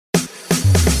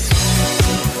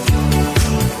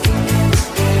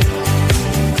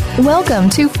Welcome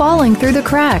to Falling Through the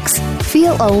Cracks.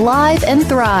 Feel alive and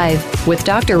thrive with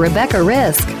Dr. Rebecca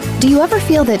Risk. Do you ever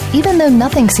feel that even though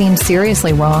nothing seems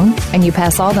seriously wrong and you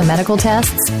pass all the medical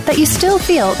tests, that you still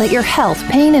feel that your health,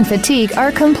 pain, and fatigue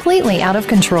are completely out of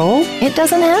control? It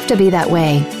doesn't have to be that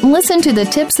way. Listen to the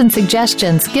tips and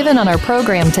suggestions given on our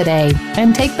program today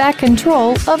and take back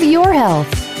control of your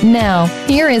health. Now,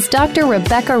 here is Dr.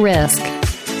 Rebecca Risk.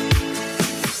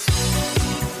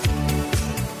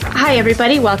 Hi,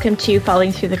 everybody. Welcome to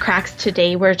Falling Through the Cracks.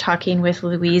 Today, we're talking with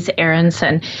Louise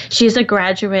Aronson. She's a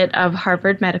graduate of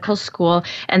Harvard Medical School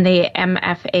and the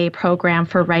MFA program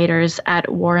for writers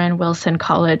at Warren Wilson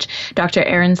College. Dr.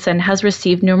 Aronson has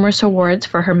received numerous awards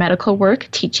for her medical work,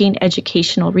 teaching,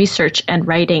 educational research, and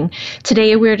writing.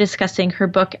 Today, we're discussing her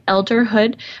book,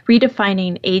 Elderhood,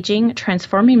 Redefining Aging,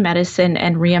 Transforming Medicine,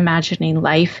 and Reimagining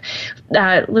Life.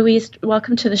 Louise,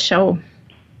 welcome to the show.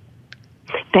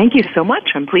 Thank you so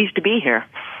much. I'm pleased to be here.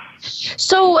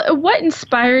 So what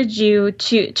inspired you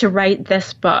to write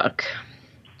this book?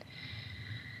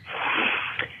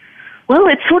 Well,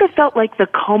 it sort of felt like the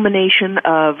culmination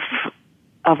of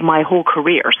my whole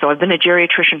career. So I've been a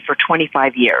geriatrician for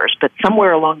 25 years, but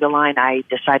somewhere along the line I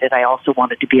decided I also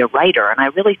wanted to be a writer, and I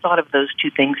really thought of those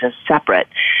two things as separate.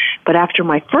 But after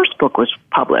my first book was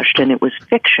published, and it was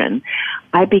fiction,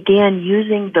 I began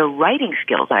using the writing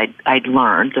skills I'd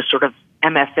learned, the sort of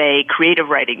MFA creative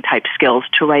writing type skills,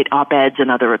 to write op-eds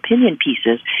and other opinion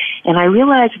pieces. And I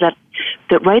realized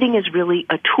that writing is really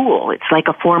a tool. It's like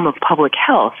a form of public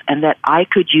health, and that I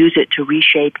could use it to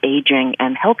reshape aging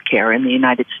and healthcare in the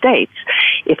United States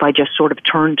if I just sort of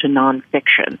turned to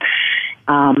nonfiction.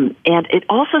 And it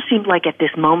also seemed like at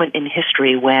this moment in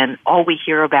history when all we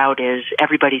hear about is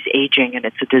everybody's aging and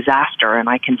it's a disaster, and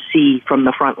I can see from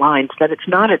the front lines that it's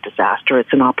not a disaster,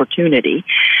 it's an opportunity.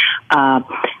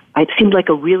 It seemed like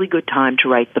a really good time to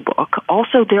write the book.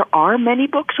 Also, there are many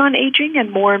books on aging and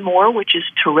more, which is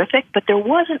terrific, but there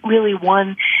wasn't really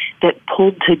one that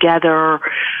pulled together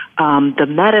the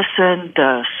medicine,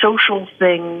 the social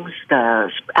things,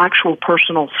 the actual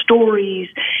personal stories,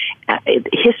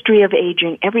 history of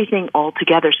aging, everything all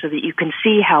together so that you can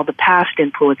see how the past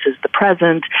influences the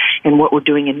present and what we're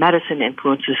doing in medicine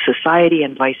influences society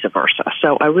and vice versa.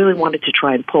 So I really wanted to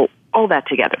try and pull all that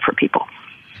together for people.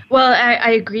 Well,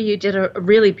 I agree. You did a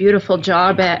really beautiful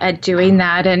job at doing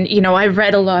that. And, you know, I've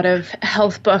read a lot of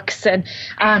health books, and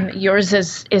yours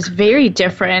is very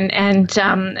different and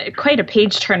quite a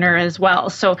page turner as well.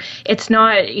 So it's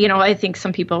not, you know, I think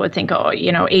some people would think, oh, you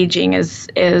know, aging is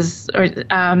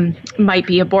might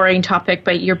be a boring topic,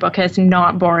 but your book is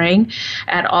not boring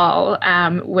at all,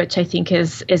 which I think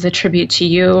is a tribute to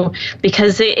you,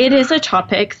 because it is a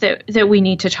topic that we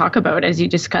need to talk about, as you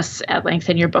discuss at length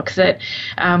in your book, that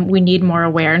we need more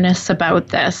awareness about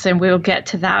this, and we'll get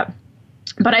to that.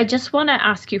 But I just want to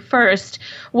ask you first,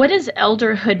 what does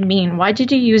elderhood mean? Why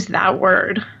did you use that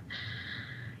word?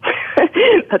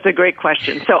 That's a great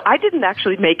question. So I didn't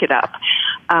actually make it up.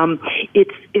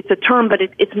 It's a term, but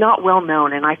it's not well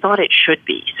known, and I thought it should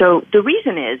be. So the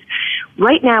reason is,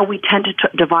 right now we tend to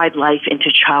divide life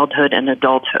into childhood and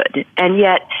adulthood, and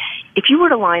yet if you were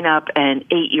to line up an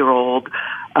 8-year-old,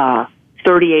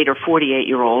 38 or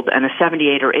 48-year-old and a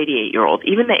 78 or 88-year-old,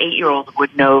 even the 8-year-old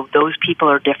would know those people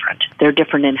are different. They're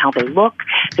different in how they look.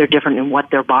 They're different in what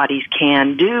their bodies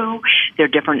can do. They're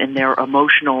different in their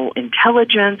emotional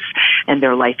intelligence and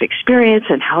their life experience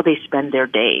and how they spend their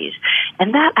days.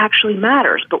 And that actually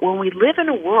matters. But when we live in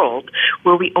a world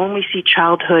where we only see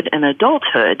childhood and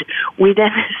adulthood, we then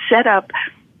set up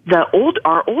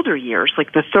our older years,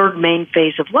 like the third main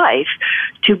phase of life,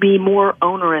 to be more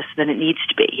onerous than it needs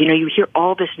to be. You know, you hear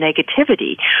all this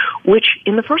negativity, which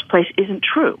in the first place isn't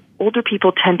true. Older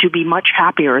people tend to be much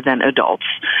happier than adults.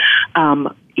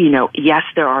 You know, yes,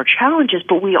 there are challenges,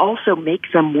 but we also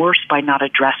make them worse by not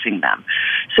addressing them.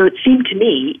 So it seemed to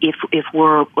me, if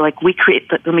we're like we create,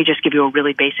 let me just give you a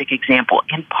really basic example.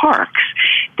 In parks,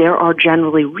 there are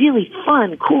generally really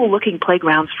fun, cool-looking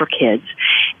playgrounds for kids,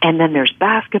 and then there's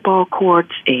basketball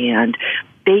courts and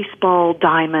baseball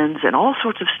diamonds and all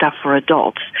sorts of stuff for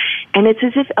adults. And it's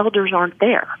as if elders aren't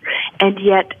there. And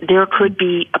yet there could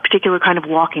be a particular kind of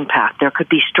walking path. There could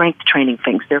be strength training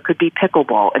things. There could be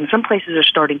pickleball. And some places are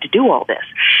starting to do all this.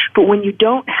 But when you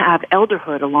don't have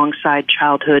elderhood alongside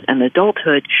childhood and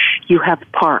adulthood, you have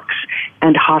parks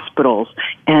and hospitals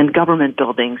and government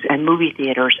buildings and movie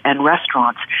theaters and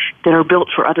restaurants that are built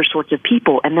for other sorts of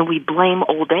people. And then we blame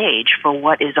old age for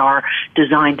what is our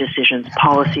design decisions,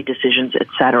 policy decisions,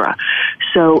 etc.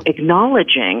 So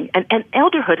acknowledging, and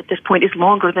elderhood at this point is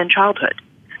longer than childhood.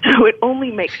 So it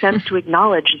only makes sense to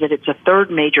acknowledge that it's a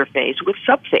third major phase with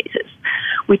subphases.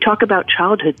 We talk about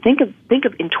childhood. Think of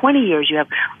in 20 years you have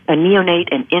a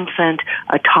neonate, an infant,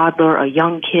 a toddler, a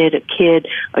young kid,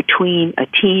 a tween, a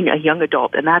teen, a young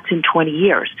adult, and that's in 20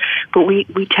 years. But we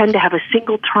tend to have a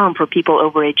single term for people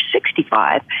over age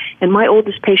 65, and my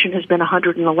oldest patient has been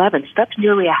 111, so that's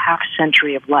nearly a half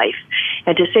century of life.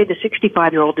 And to say the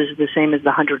 65-year-old is the same as the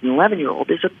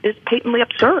 111-year-old is patently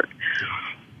absurd.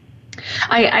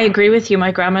 I agree with you.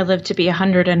 My grandma lived to be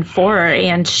 104,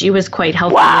 and she was quite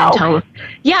healthy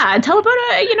until about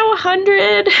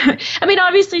 100. I mean,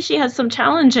 obviously she has some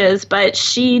challenges, but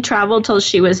she traveled till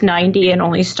she was 90 and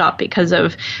only stopped because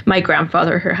of my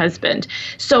grandfather, her husband.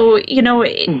 So,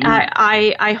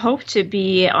 I hope to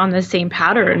be on the same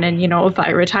pattern. And, if I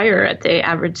retire at the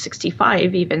average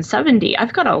 65, even 70,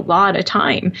 I've got a lot of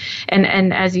time.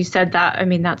 And as you said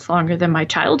that's longer than my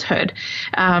childhood.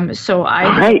 So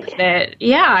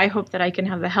I hope that I can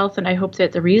have the health, and I hope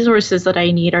that the resources that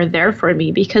I need are there for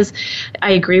me, because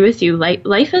I agree with you.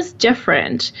 Life is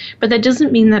different, but that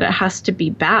doesn't mean that it has to be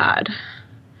bad.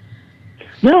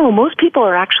 No, most people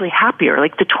are actually happier.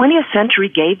 Like the 20th century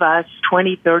gave us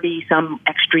 20, 30, some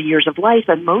extra years of life,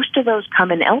 and most of those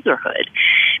come in elderhood.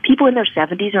 People in their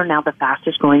 70s are now the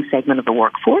fastest growing segment of the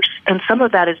workforce, and some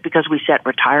of that is because we set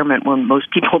retirement when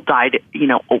most people died,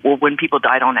 or when people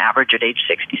died on average at age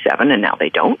 67, and now they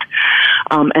don't.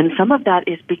 And some of that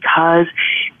is because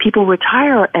people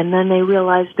retire and then they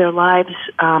realize their lives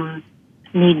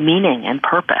need meaning and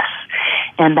purpose.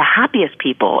 And the happiest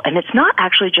people, and it's not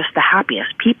actually just the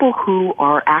happiest, people who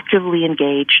are actively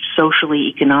engaged socially,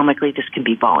 economically, this can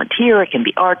be volunteer, it can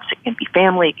be arts, it can be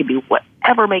family, it can be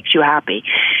whatever makes you happy.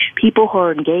 People who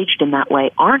are engaged in that way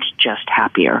aren't just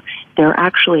happier, they're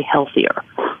actually healthier.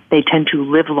 They tend to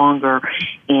live longer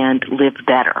and live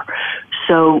better.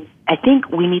 So I think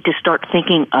we need to start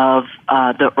thinking of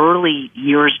the early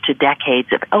years to decades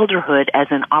of elderhood as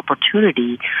an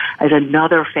opportunity, as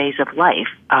another phase of life.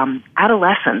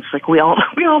 Adolescence, like we all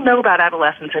know about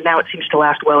adolescence, and now it seems to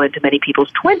last well into many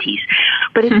people's 20s,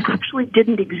 but it actually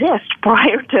didn't exist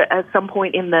prior to at some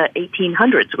point in the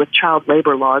 1800s with child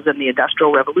labor laws and the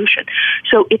Industrial Revolution.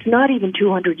 So it's not even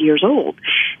 200 years old.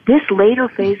 This later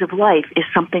phase of life is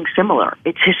something similar.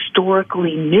 It's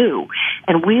historically new,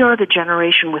 and we are the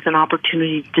generation with an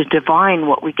opportunity to define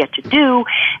what we get to do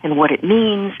and what it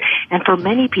means. And for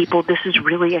many people, this is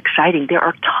really exciting. There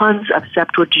are tons of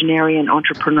septuagenarian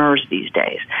entrepreneurs these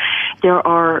days. There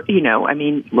are,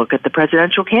 look at the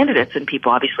presidential candidates, and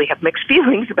people obviously have mixed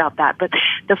feelings about that. But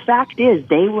the fact is,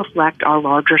 they reflect our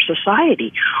larger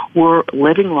society. We're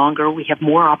living longer. We have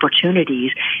more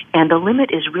opportunities. And the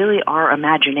limit is really our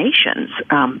imaginations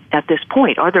at this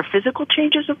point. Are there physical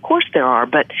changes? Of course there are.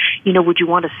 But, would you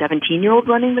want a 17-year-old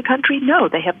running the country? No,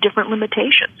 they have different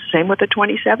limitations. Same with a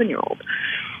 27-year-old.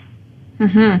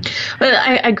 Mm-hmm. Well,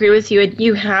 I agree with you.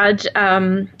 You had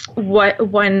I'm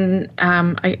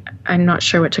not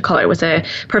sure what to call it. It was a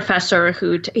professor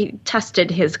who he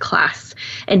tested his class,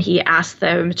 and he asked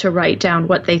them to write down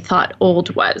what they thought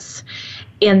old was.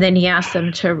 And then he asked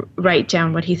them to write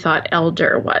down what he thought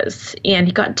elder was. And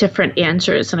he got different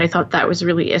answers. And I thought that was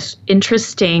really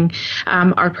interesting,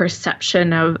 our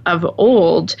perception of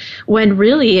old, when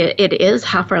really it is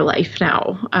half our life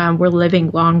now. We're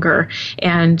living longer.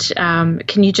 And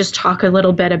can you just talk a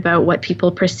little bit about what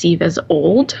people perceive as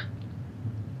old?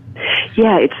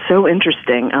 Yeah, it's so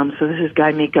interesting. So this is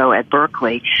Guy Miko at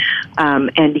Berkeley,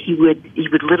 and he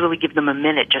would literally give them a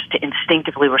minute just to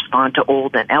instinctively respond to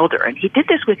old and elder. And he did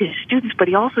this with his students, but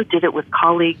he also did it with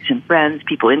colleagues and friends,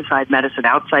 people inside medicine,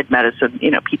 outside medicine,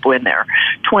 people in their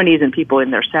 20s and people in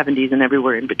their 70s and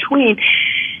everywhere in between.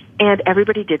 And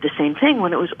everybody did the same thing.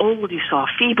 When it was old, you saw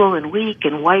feeble and weak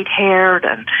and white-haired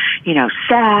and,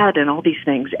 sad and all these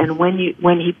things. And when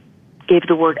he gave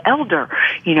the word elder,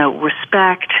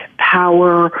 respect,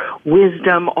 power,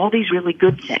 wisdom, all these really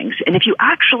good things. And if you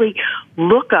actually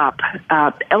look up,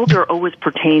 elder always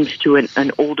pertains to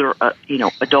an older,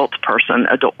 adult person,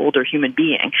 older human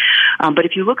being. But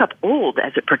if you look up old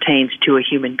as it pertains to a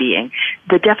human being,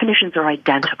 the definitions are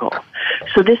identical.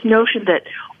 So this notion that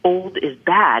old is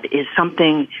bad is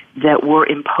something that we're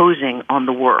imposing on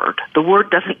the word. The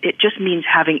word it just means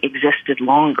having existed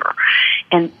longer.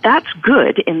 And that's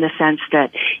good in the sense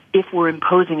that if we're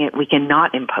imposing it, we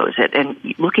cannot impose it. And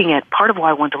looking at, part of why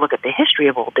I wanted to look at the history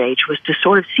of old age was to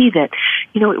sort of see that,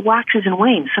 it waxes and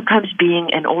wanes. Sometimes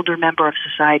being an older member of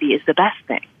society is the best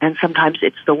thing, and sometimes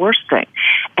it's the worst thing,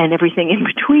 and everything in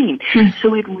between.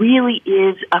 So it really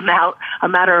is a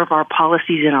matter of our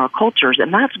policies and our cultures,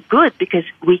 and that's good because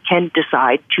we can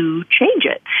decide to change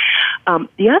it.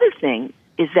 The other thing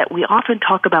is that we often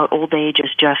talk about old age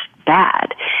as just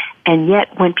bad. And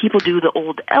yet when people do the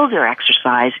old elder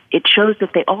exercise, it shows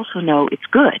that they also know it's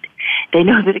good. They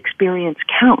know that experience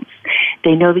counts.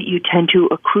 They know that you tend to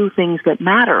accrue things that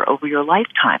matter over your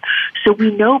lifetime. So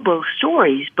we know both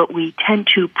stories, but we tend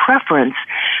to preference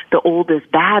the old as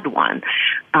bad one.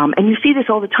 And you see this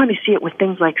all the time. You see it with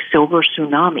things like silver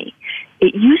tsunami.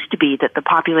 It used to be that the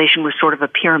population was sort of a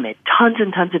pyramid, tons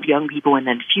and tons of young people and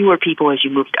then fewer people as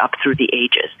you moved up through the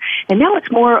ages. And now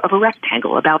it's more of a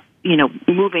rectangle, about,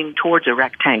 moving towards a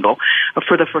rectangle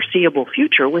for the foreseeable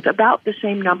future with about the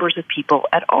same numbers of people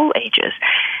at all ages.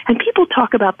 And people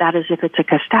talk about that as if it's a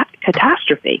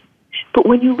catastrophe. But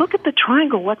when you look at the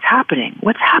triangle, what's happening?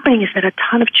 What's happening is that a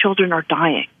ton of children are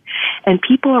dying. And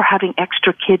people are having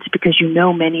extra kids because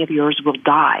many of yours will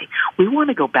die. We want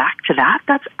to go back to that?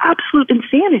 That's absolute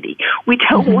insanity. We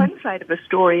tell one side of a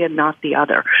story and not the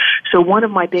other. So one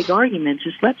of my big arguments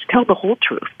is let's tell the whole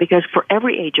truth, because for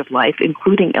every age of life,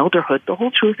 including elderhood, the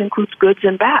whole truth includes goods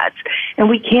and bads. And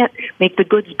we can't make the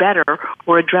goods better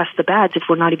or address the bads if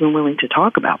we're not even willing to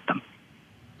talk about them.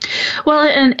 Well,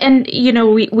 and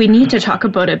we need to talk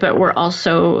about it, but we're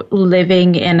also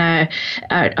living in a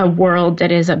world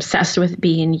that is obsessed with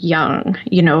being young.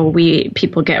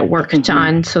 People get work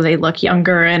done so they look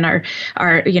younger and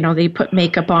are they put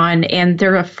makeup on and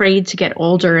they're afraid to get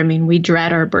older. I mean, we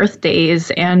dread our birthdays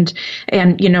and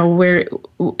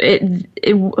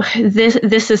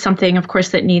this is something, of course,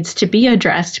 that needs to be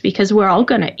addressed because we're all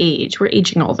going to age. We're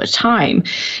aging all the time,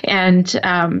 and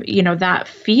that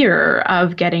fear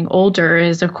of getting older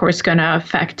is, of course, going to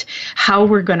affect how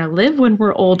we're going to live when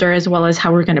we're older, as well as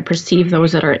how we're going to perceive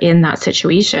those that are in that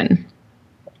situation.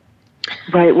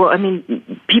 Right. Well, I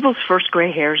mean, people's first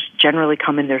gray hairs generally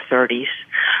come in their 30s.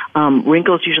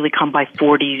 Wrinkles usually come by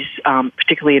 40s,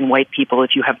 particularly in white people.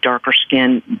 If you have darker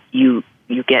skin, you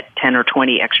get 10 or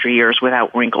 20 extra years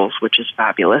without wrinkles, which is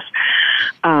fabulous.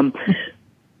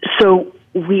 So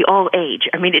we all age.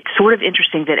 I mean, it's sort of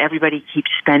interesting that everybody keeps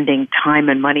spending time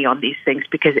and money on these things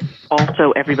because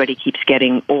also everybody keeps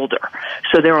getting older.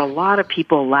 So there are a lot of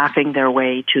people laughing their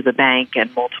way to the bank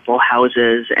and multiple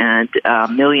houses and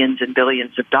millions and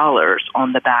billions of dollars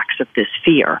on the backs of this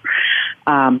fear.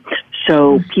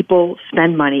 So people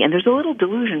spend money, and there's a little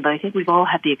delusion, but I think we've all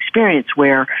had the experience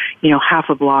where, half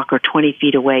a block or 20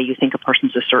 feet away, you think a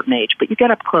person's a certain age, but you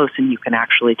get up close and you can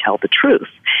actually tell the truth.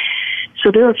 So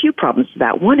there are a few problems to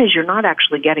that. One is you're not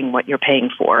actually getting what you're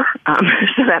paying for,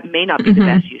 so that may not be the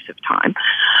best use of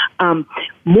time.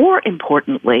 More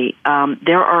importantly,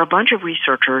 there are a bunch of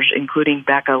researchers, including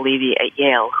Becca Levy at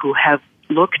Yale, who have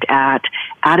looked at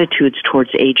attitudes towards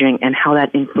aging and how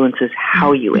that influences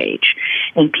how you age.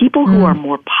 And people who are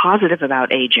more positive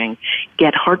about aging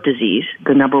get heart disease,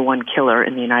 the number one killer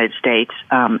in the United States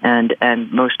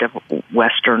and most of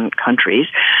Western countries.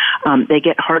 They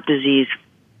get heart disease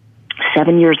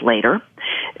 7 years later.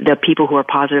 The people who are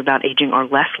positive about aging are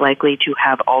less likely to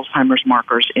have Alzheimer's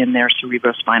markers in their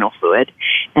cerebrospinal fluid,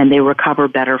 and they recover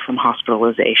better from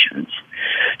hospitalizations.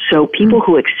 So people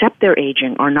who accept their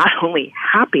aging are not only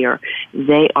happier,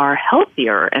 they are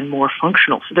healthier and more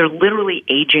functional. So they're literally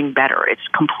aging better. It's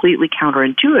completely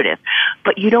counterintuitive,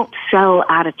 but you don't sell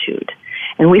attitude.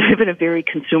 And we live in a very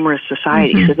consumerist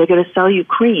society, so they're going to sell you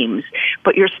creams,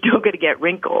 but you're still going to get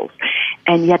wrinkles.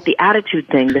 And yet the attitude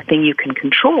thing, the thing you can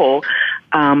control,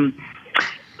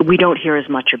 we don't hear as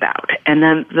much about. And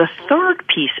then the third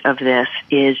piece of this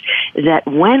is that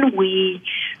when we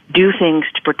do things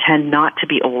to pretend not to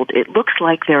be old, it looks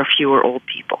like there are fewer old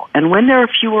people. And when there are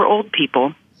fewer old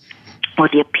people, or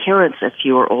the appearance of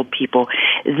fewer old people,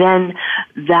 then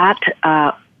that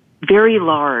very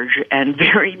large and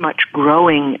very much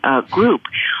growing group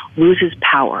loses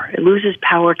power. It loses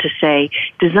power to say,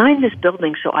 design this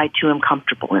building so I too am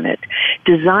comfortable in it.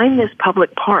 Design this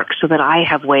public park so that I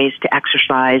have ways to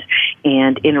exercise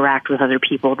and interact with other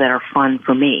people that are fun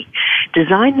for me.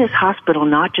 Design this hospital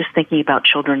not just thinking about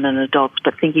children and adults,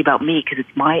 but thinking about me because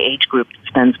it's my age group that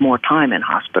spends more time in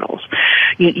hospitals.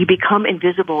 You become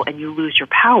invisible and you lose your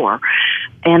power.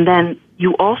 And then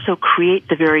you also create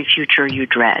the very future you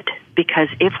dread. Because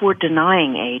if we're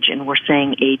denying age and we're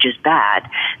saying age is bad,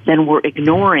 then we're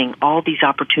ignoring all these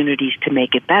opportunities to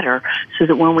make it better so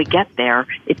that when we get there,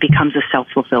 it becomes a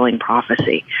self-fulfilling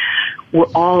prophecy. We're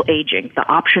all aging. The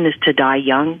option is to die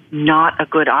young, not a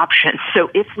good option. So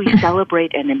if we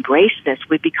celebrate and embrace this,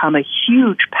 we become a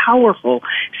huge, powerful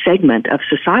segment of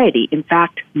society. In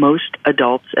fact, most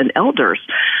adults and elders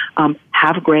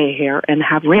have gray hair and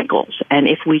have wrinkles. And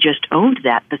if we just owned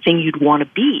that, the thing you'd want to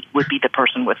be would be the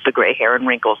person with the gray hair and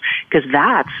wrinkles, because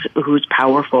that's who's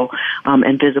powerful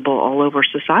and visible all over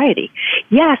society.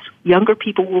 Yes, younger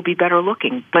people will be better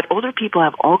looking, but older people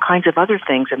have all kinds of other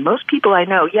things. And most people I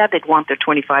know, they'd want their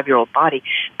 25-year-old body,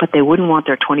 but they wouldn't want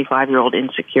their 25-year-old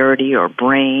insecurity or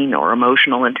brain or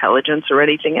emotional intelligence or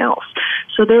anything else.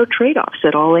 So there are trade-offs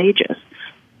at all ages.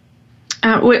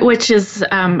 Which is,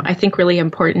 I think, really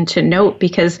important to note,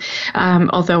 because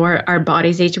although our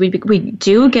bodies age, we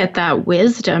do get that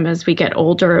wisdom as we get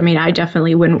older. I mean, I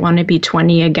definitely wouldn't want to be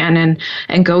 20 again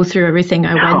and go through everything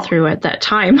I went through at that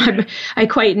time. I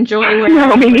quite enjoy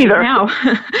where me neither. Now.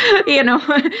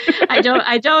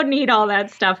 I don't need all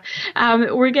that stuff.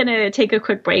 We're going to take a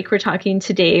quick break. We're talking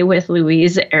today with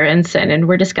Louise Aronson, and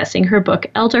we're discussing her book,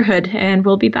 Elderhood, and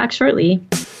we'll be back shortly.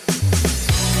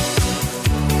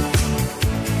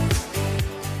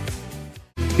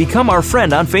 Become our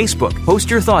friend on Facebook. Post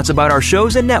your thoughts about our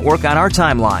shows and network on our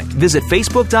timeline. Visit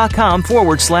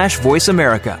Facebook.com/Voice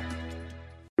America.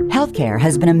 Healthcare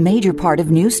has been a major part of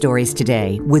news stories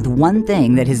today, with one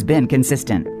thing that has been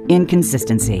consistent: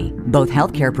 inconsistency. Both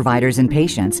healthcare providers and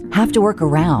patients have to work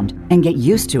around and get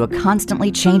used to a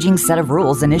constantly changing set of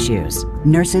rules and issues.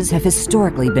 Nurses have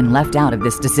historically been left out of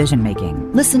this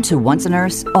decision-making. Listen to Once a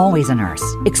Nurse, Always a Nurse,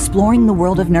 Exploring the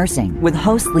World of Nursing with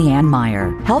host Leanne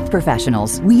Meyer. Health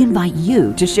professionals, we invite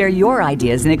you to share your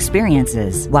ideas and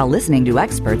experiences while listening to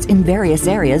experts in various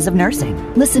areas of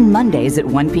nursing. Listen Mondays at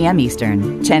 1 p.m.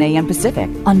 Eastern, 10 a.m. Pacific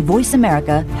on Voice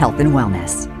America Health and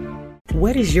Wellness.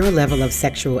 What is your level of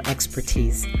sexual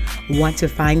expertise? Want to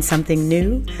find something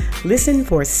new? Listen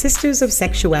for Sisters of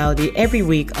Sexuality every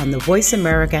week on the Voice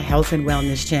America Health and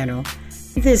Wellness channel.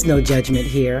 There's no judgment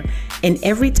here, and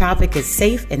every topic is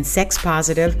safe and sex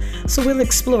positive, so we'll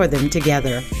explore them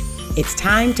together. It's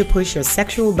time to push your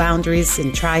sexual boundaries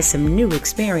and try some new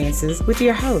experiences with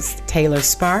your hosts, Taylor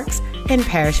Sparks and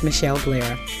Parrish Michelle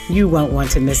Blair. You won't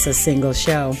want to miss a single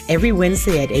show. Every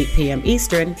Wednesday at 8 p.m.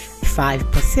 Eastern,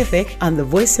 5 Pacific on the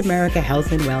Voice America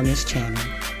Health and Wellness channel.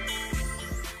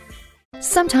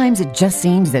 Sometimes it just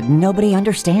seems that nobody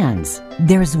understands.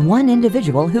 There's one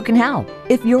individual who can help.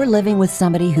 If you're living with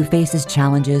somebody who faces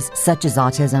challenges such as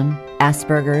autism,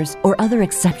 Asperger's, or other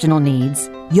exceptional needs,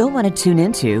 you'll want to tune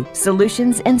into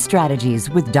Solutions and Strategies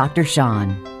with Dr.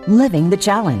 Sean, Living the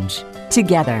Challenge.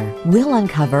 Together, we'll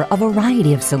uncover a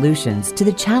variety of solutions to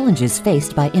the challenges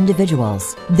faced by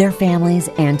individuals, their families,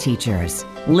 and teachers.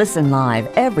 Listen live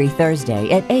every Thursday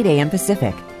at 8 a.m.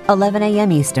 Pacific, 11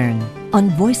 a.m. Eastern on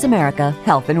Voice America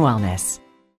Health and Wellness.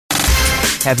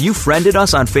 Have you friended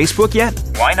us on Facebook yet?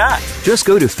 Why not? Just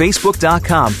go to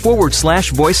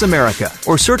Facebook.com/Voice America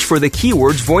or search for the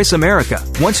keywords Voice America.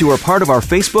 Once you are part of our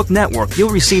Facebook network,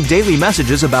 you'll receive daily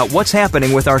messages about what's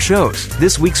happening with our shows,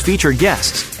 this week's featured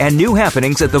guests, and new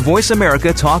happenings at the Voice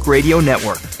America Talk Radio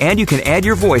Network. And you can add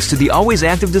your voice to the always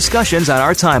active discussions on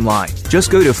our timeline. Just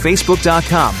go to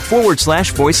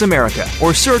Facebook.com/Voice America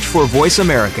or search for Voice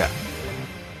America.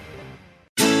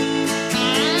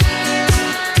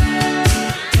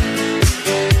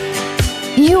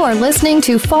 You are listening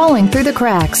to Falling Through the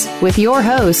Cracks with your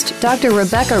host, Dr.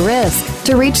 Rebecca Risk.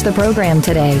 To reach the program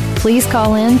today, please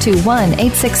call in to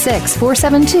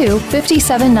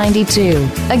 1-866-472-5792.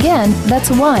 Again,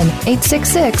 that's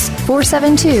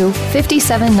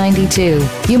 1-866-472-5792.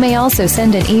 You may also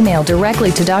send an email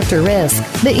directly to Dr. Risk.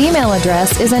 The email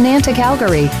address is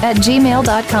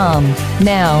anantacalgary@gmail.com.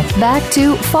 Now, back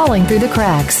to Falling Through the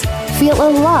Cracks. Feel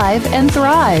alive and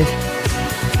thrive.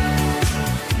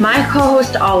 My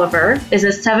co-host Oliver is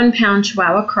a 7-pound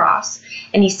Chihuahua cross,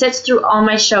 and he sits through all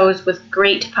my shows with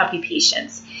great puppy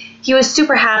patience. He was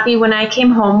super happy when I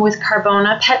came home with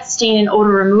Carbona Pet Stain and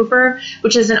Odor Remover,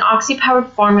 which is an oxy-powered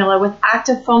formula with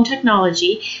active foam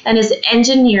technology and is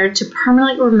engineered to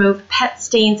permanently remove pet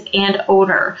stains and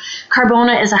odor.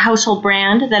 Carbona is a household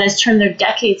brand that has turned their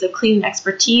decades of cleaning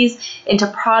expertise into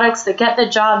products that get the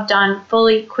job done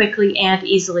fully, quickly, and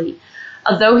easily.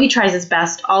 Although he tries his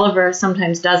best, Oliver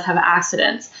sometimes does have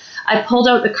accidents. I pulled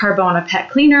out the Carbona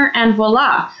Pet Cleaner and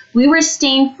voila, we were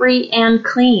stain-free and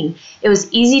clean. It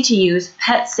was easy to use,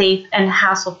 pet-safe, and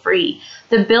hassle-free.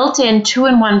 The built-in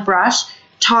 2-in-1 brush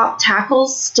top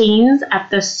tackles stains at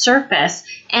the surface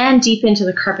and deep into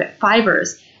the carpet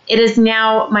fibers. It is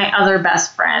now my other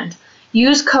best friend.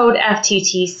 Use code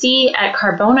FTTC at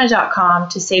carbona.com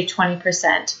to save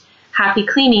 20%. Happy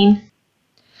cleaning.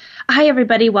 Hi,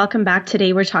 everybody. Welcome back.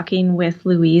 Today we're talking with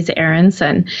Louise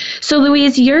Aronson. So,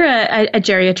 Louise, you're a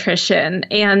geriatrician,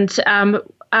 and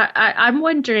I'm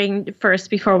wondering first,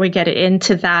 before we get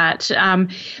into that,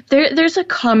 there's a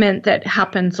comment that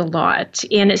happens a lot,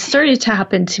 and it started to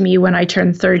happen to me when I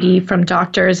turned 30 from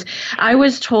doctors. I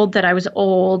was told that I was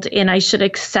old and I should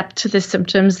accept the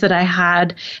symptoms that I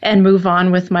had and move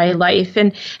on with my life.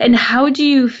 And how do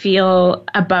you feel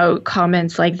about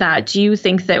comments like that? Do you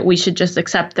think that we should just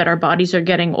accept that our bodies are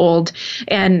getting old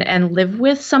and live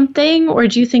with something, or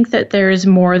do you think that there is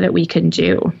more that we can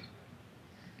do?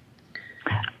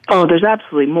 Oh, there's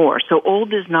absolutely more. So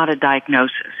old is not a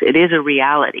diagnosis. It is a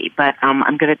reality. But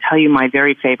I'm going to tell you my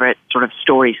very favorite sort of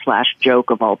story/joke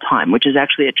of all time, which is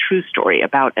actually a true story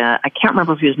about, I can't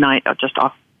remember if he was just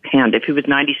offhand, if he was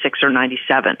 96 or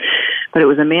 97. But it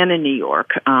was a man in New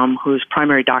York whose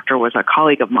primary doctor was a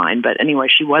colleague of mine. But anyway,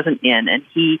 she wasn't in, and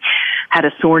he had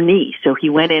a sore knee. So he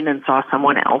went in and saw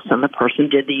someone else, and the person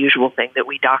did the usual thing that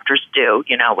we doctors do,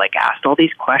 like asked all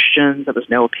these questions. There was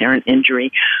no apparent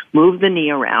injury, moved the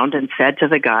knee around and said to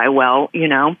the guy, well,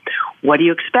 what do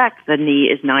you expect? The knee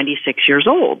is 96 years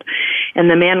old. And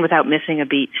the man, without missing a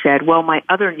beat, said, well, my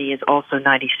other knee is also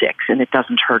 96, and it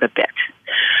doesn't hurt a bit.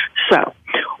 So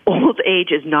old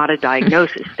age is not a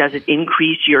diagnosis. Does it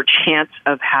increase your chance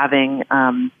of having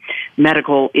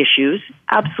medical issues?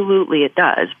 Absolutely it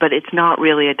does, but it's not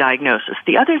really a diagnosis.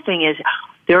 The other thing is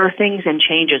there are things and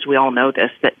changes, we all know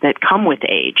this, that come with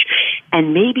age,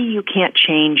 and maybe you can't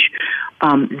change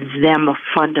them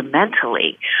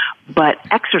fundamentally, but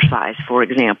exercise, for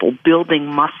example, building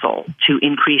muscle to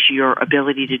increase your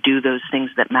ability to do those things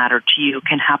that matter to you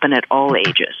can happen at all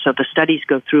ages. So the studies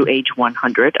go through age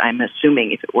 100. I'm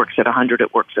assuming if it works at 100,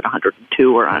 it works at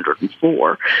 102 or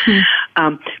 104.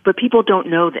 But people don't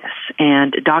know this,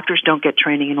 and doctors don't get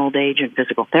training in old age, and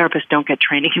physical therapists don't get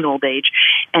training in old age,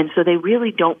 and so they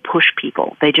really don't push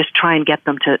people. They just try and get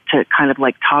them to kind of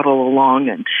like toddle along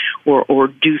and or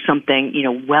do something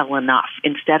well enough,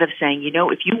 instead of saying,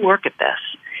 if you work at this,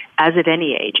 as at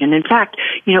any age, and in fact,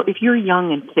 if you're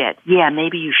young and fit,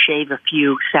 maybe you shave a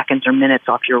few seconds or minutes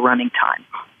off your running time.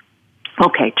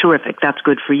 Okay, terrific. That's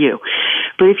good for you.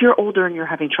 But if you're older and you're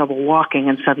having trouble walking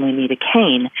and suddenly need a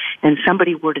cane, and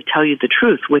somebody were to tell you the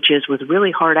truth, which is with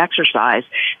really hard exercise,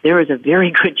 there is a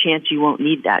very good chance you won't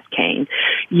need that cane,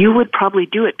 you would probably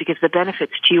do it because the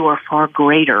benefits to you are far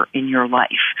greater in your life.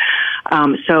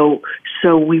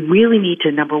 So we really need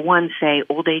to, number one, say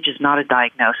old age is not a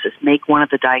diagnosis. Make one of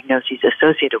the diagnoses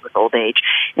associated with old age.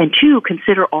 And two,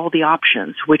 consider all the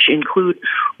options, which include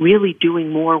really doing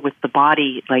more with the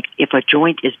body. Like if a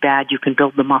joint is bad, you can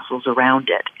build the muscles around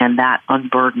it, and that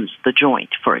unburdens the joint,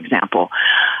 for example.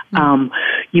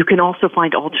 You can also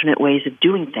find alternate ways of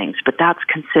doing things, but that's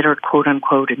considered, quote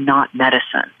unquote, not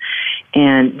medicine.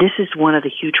 And this is one of the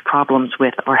huge problems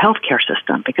with our healthcare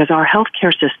system, because our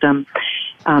healthcare system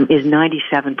is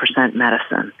 97%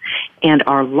 medicine. And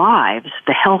our lives,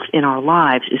 the health in our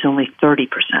lives, is only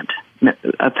 30%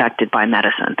 affected by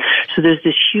medicine. So there's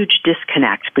this huge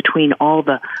disconnect between all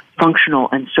the functional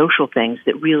and social things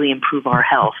that really improve our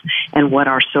health and what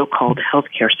our so-called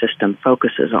healthcare system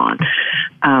focuses on.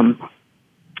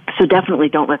 So definitely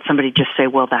don't let somebody just say,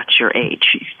 well, that's your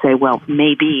age. You say, well,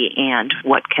 maybe, and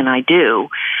what can I do?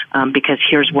 Because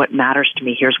here's what matters to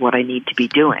me. Here's what I need to be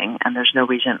doing. And there's no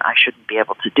reason I shouldn't be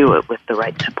able to do it with the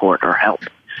right support or help.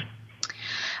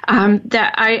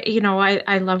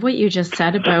 I love what you just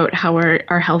said about how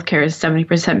our healthcare is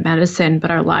 70% medicine, but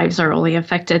our lives are only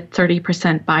affected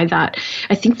 30% by that.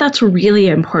 I think that's really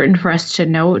important for us to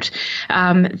note,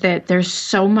 that there's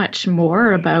so much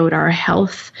more about our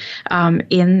health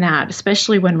in that,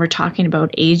 especially when we're talking about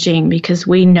aging, because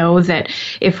we know that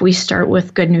if we start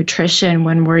with good nutrition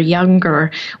when we're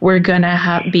younger, we're going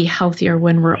to be healthier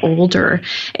when we're older.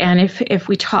 And if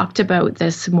we talked about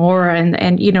this more, and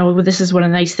this is one of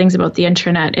the nice things about the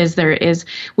internet is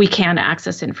we can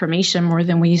access information more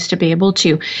than we used to be able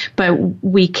to, but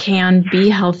we can be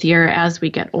healthier as we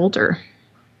get older.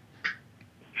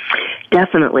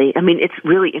 Definitely. I mean, it's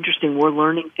really interesting. We're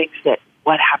learning things that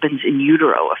what happens in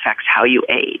utero affects how you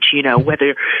age.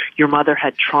 Whether your mother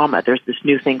had trauma, there's this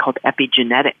new thing called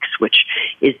epigenetics, which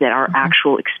is that our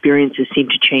actual experiences seem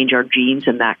to change our genes,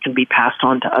 and that can be passed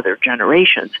on to other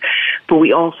generations. But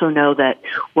we also know that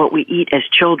what we eat as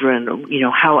children,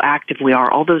 how active we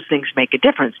are, all those things make a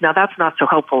difference. Now, that's not so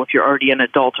helpful if you're already an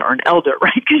adult or an elder,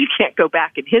 right? Because you can't go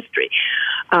back in history.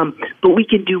 But we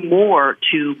can do more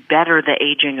to better the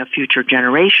aging of future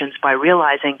generations by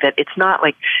realizing that it's not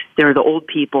like they're the old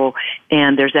people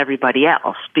and there's everybody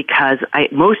else, because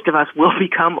most of us will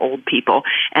become old people,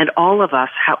 and all of us,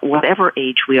 whatever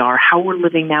age we are, how we're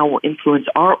living now will influence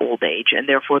our old age and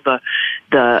therefore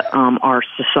our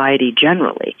society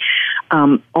generally.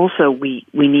 Also, we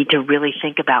need to really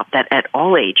think about that at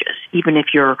all ages. Even if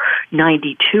you're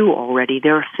 92 already,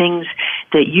 there are things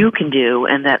that you can do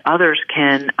and that others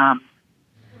can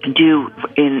do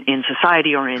in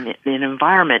society or in an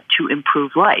environment to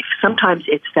improve life. Sometimes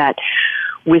it's that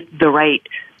with the right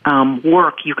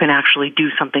work, you can actually do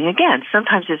something again.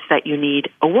 Sometimes it's that you need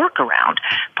a workaround.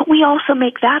 But we also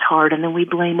make that hard, and then we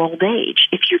blame old age.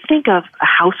 If you think of a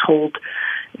household,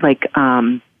 like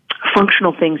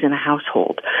functional things in a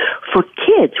household, for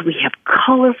kids, we have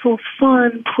colorful,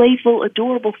 fun, playful,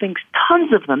 adorable things,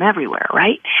 tons of them everywhere,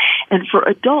 right? And for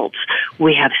adults,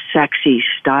 we have sexy,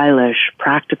 stylish,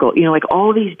 practical, like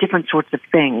all these different sorts of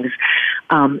things,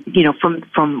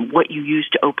 from what you use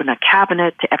to open a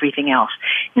cabinet to everything else.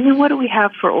 And then what do we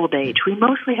have for old age? We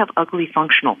mostly have ugly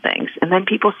functional things. And then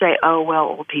people say, oh, well,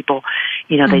 old people,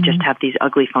 they just have these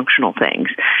ugly functional things.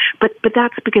 But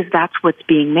that's because that's what's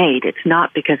being made. It's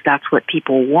not because that's what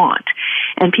people want.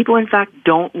 And people, in fact,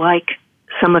 don't like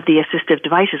some of the assistive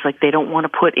devices, like they don't want to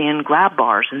put in grab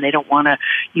bars and they don't want to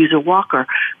use a walker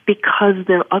because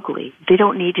they're ugly. They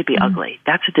don't need to be ugly.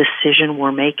 That's a decision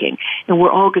we're making, and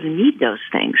we're all going to need those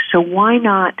things. So why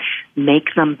not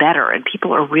make them better? And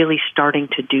people are really starting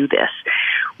to do this,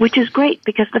 which is great,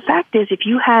 because the fact is, if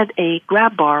you had a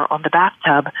grab bar on the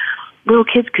bathtub, little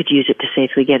kids could use it to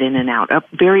safely get in and out. A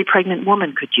very pregnant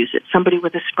woman could use it. Somebody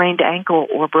with a sprained ankle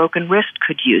or broken wrist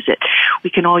could use it. We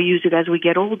can all use it as we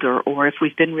get older, or if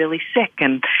we've been really sick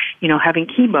and, having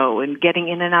chemo and getting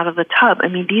in and out of the tub. I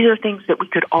mean, these are things that we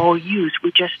could all use.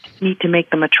 We just need to make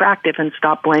them attractive and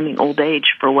stop blaming old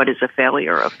age for what is a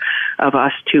failure of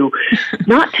us to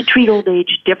not to treat old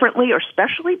age differently or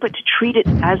specially, but to treat it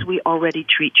as we already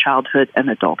treat childhood and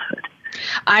adulthood.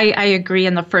 I agree,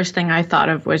 and the first thing I thought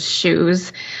of was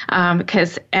shoes,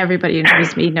 because everybody who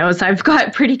knows me knows I've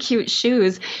got pretty cute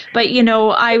shoes. But,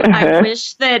 I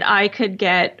wish that I could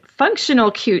get functional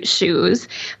cute shoes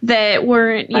that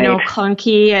weren't,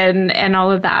 clunky and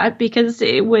all of that, because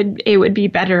it would be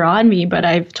better on me. But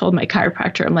I've told my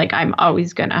chiropractor, I'm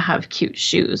always going to have cute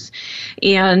shoes.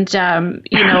 And, I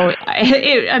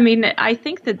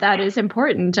think that is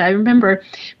important. I remember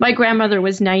my grandmother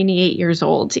was 98 years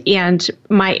old, and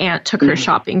my aunt took her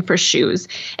shopping for shoes,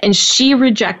 and she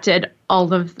rejected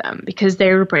all of them because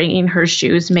they were bringing her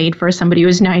shoes made for somebody who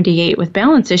was 98 with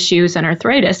balance issues and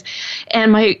arthritis.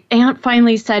 And my aunt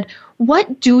finally said,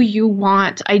 "What do you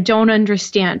want? I don't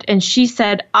understand." And she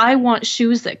said, "I want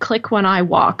shoes that click when I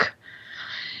walk."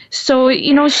 So,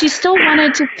 she still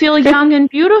wanted to feel young and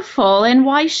beautiful. And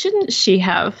why shouldn't she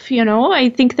have? I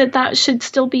think that should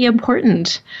still be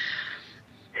important.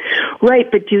 Right,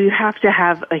 but do you have to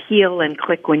have a heel and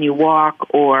click when you walk,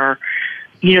 or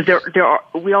we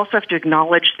also have to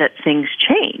acknowledge that things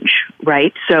change,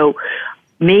 right? So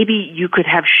maybe you could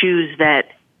have shoes that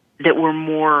were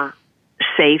more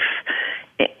safe,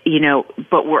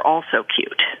 but were also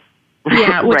cute.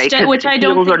 Yeah, which I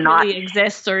don't think not, really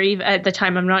exists, or even at the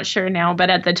time, I'm not sure now,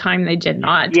 but at the time they did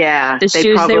not. Yeah, the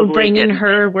shoes they were bringing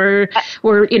her were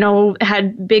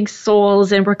had big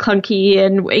soles and were clunky,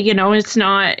 and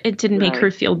it didn't make her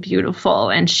feel beautiful,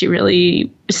 and she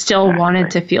really still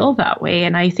wanted to feel that way,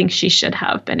 and I think she should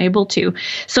have been able to.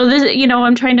 So this,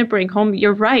 I'm trying to bring home,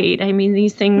 you're right. I mean,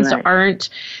 these things aren't,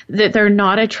 that they're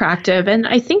not attractive, and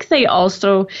I think they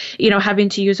also, having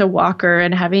to use a walker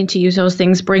and having to use those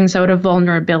things brings out a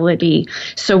vulnerability.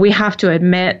 So we have to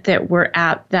admit that we're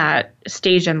at that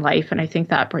stage in life, and I think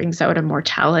that brings out a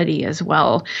mortality as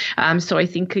well. So I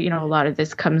think, a lot of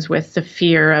this comes with the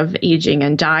fear of aging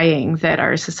and dying that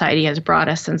our society has brought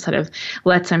us, instead of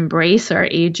let's embrace our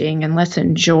aging and let's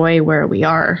enjoy where we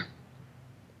are.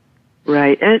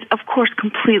 Right. And it's, of course,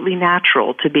 completely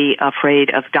natural to be afraid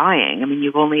of dying. I mean,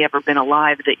 you've only ever been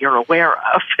alive that you're aware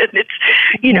of. And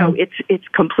it's, it's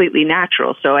completely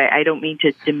natural. So I don't mean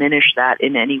to diminish that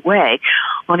in any way.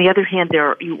 On the other hand,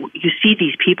 you see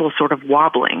these people sort of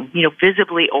wobbling,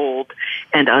 visibly old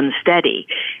and unsteady.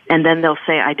 And then they'll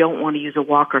say, I don't want to use a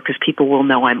walker because people will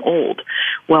know I'm old.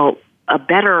 Well, a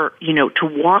better, to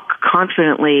walk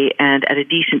confidently and at a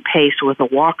decent pace with a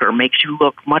walker makes you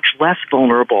look much less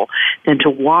vulnerable than to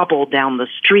wobble down the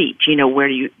street,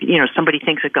 where somebody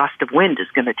thinks a gust of wind is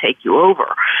going to take you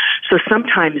over. So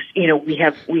sometimes, we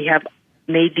have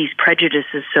made these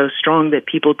prejudices so strong that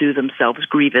people do themselves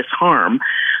grievous harm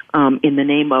in the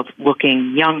name of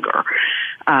looking younger,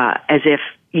 as if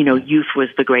youth was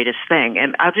the greatest thing.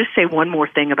 And I'll just say one more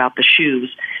thing about the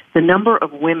shoes. The number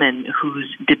of women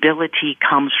whose debility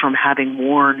comes from having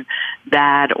worn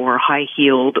bad or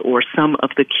high-heeled or some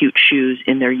of the cute shoes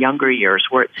in their younger years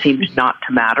where it seems not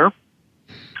to matter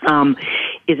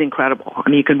is incredible. I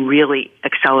mean, you can really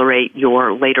accelerate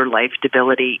your later life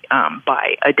debility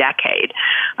by a decade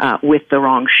with the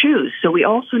wrong shoes. So we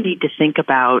also need to think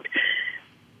about,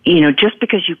 just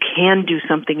because you can do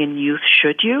something in youth,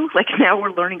 should you? Like now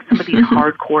we're learning some of these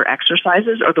hardcore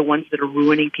exercises are the ones that are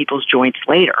ruining people's joints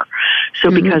later.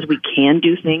 So because we can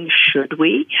do things, should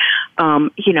we?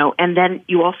 And then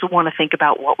you also want to think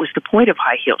about what was the point of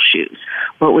high heel shoes?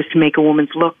 What was to make a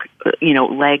woman's look,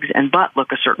 legs and butt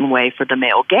look a certain way for the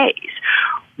male gaze?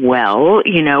 Well,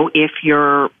 if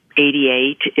you're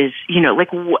 88 is,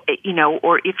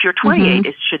 or if you're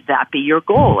 28, should that be your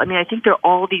goal? I mean, I think there are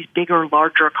all these bigger,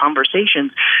 larger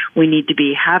conversations we need to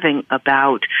be having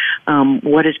about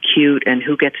what is cute and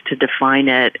who gets to define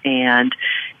it, and,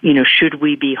 should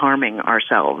we be harming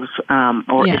ourselves?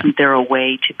 Or isn't there a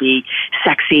way to be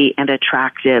sexy and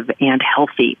attractive and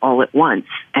healthy all at once?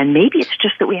 And maybe it's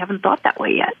just that we haven't thought that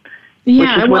way yet.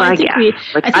 Yeah, which is what I guess.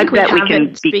 I bet we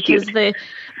can be because cute.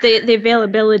 The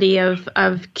availability of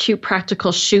cute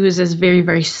practical shoes is very,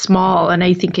 very small, and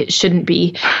I think it shouldn't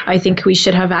be. I think we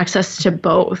should have access to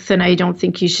both, and I don't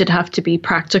think you should have to be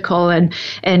practical and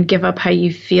give up how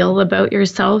you feel about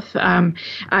yourself. I've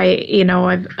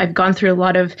gone through a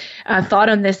lot of thought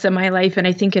on this in my life, and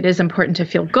I think it is important to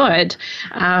feel good.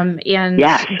 At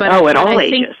all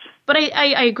ages. But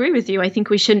I agree with you. I think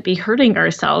we shouldn't be hurting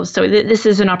ourselves. So this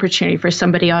is an opportunity for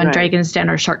somebody on Dragon's Den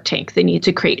or Shark Tank. They need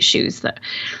to create shoes that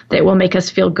will make us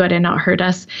feel good and not hurt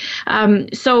us.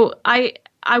 So I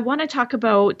want to talk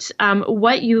about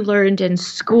what you learned in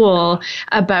school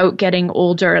about getting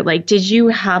older. Like, did you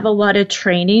have a lot of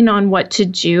training on what to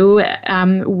do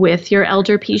with your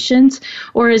elder patients?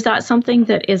 Or is that something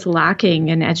that is lacking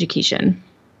in education?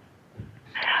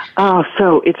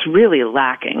 So it's really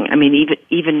lacking. I mean,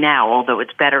 even now, although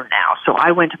it's better now. So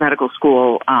I went to medical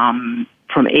school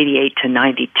from 88 to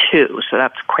 92, so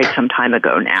that's quite some time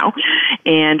ago now.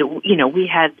 And, we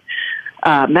had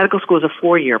medical school is a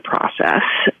 4-year process.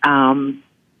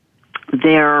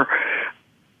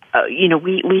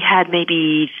 We had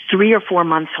maybe 3 or 4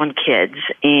 months on kids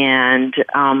and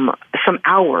some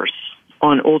hours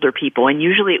on older people, and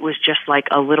usually it was just like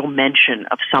a little mention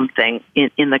of something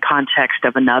in the context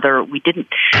of another. We didn't,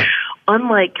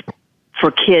 unlike for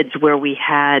kids where we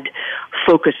had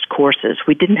focused courses,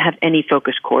 we didn't have any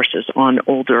focused courses on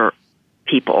older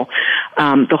people.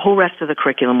 The whole rest of the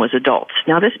curriculum was adults.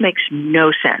 Now this makes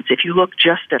no sense. If you look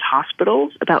just at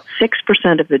hospitals, about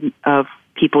 6% of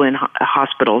people in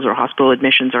hospitals or hospital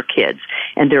admissions are kids,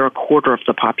 and they're a quarter of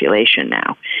the population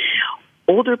now.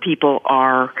 Older people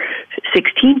are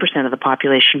 16% of the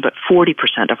population, but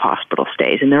 40% of hospital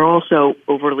stays, and they're also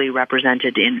overly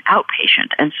represented in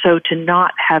outpatient. And so to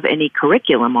not have any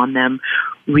curriculum on them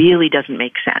really doesn't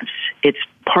make sense. It's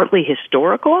partly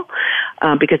historical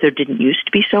because there didn't used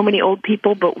to be so many old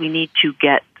people, but we need to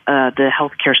get the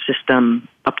healthcare system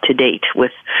up to date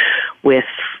with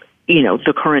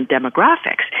the current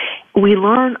demographics. We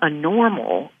learn a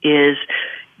normal is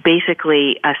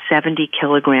basically a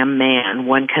 70-kilogram man.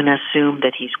 One can assume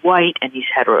that he's white and he's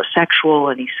heterosexual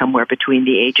and he's somewhere between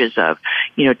the ages of,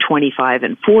 25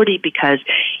 and 40, because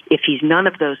if he's none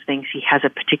of those things, he has a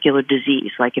particular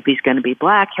disease. Like if he's going to be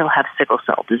black, he'll have sickle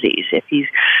cell disease. If he's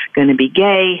going to be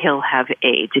gay, he'll have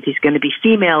AIDS. If he's going to be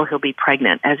female, he'll be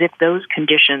pregnant, as if those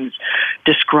conditions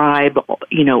describe,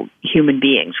 human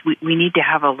beings. We need to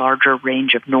have a larger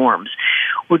range of norms.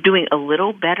 We're doing a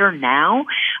little better now,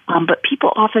 but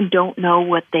people often don't know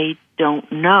what they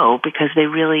don't know because they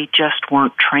really just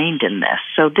weren't trained in this.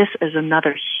 So this is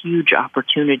another huge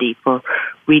opportunity for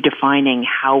redefining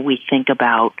how we think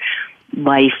about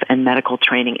life and medical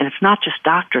training. And it's not just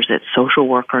doctors, it's social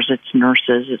workers, it's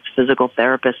nurses, it's physical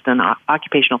therapists, and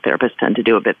occupational therapists tend to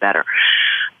do a bit better.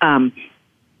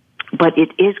 But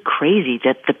it is crazy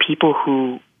that the people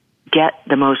who get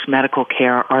the most medical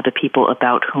care are the people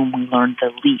about whom we learn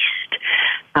the least.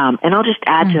 And I'll just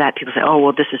add to that. People say, oh,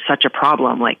 well, this is such a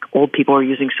problem. Like old people are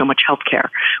using so much health care.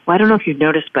 Well, I don't know if you've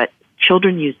noticed, but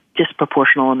children use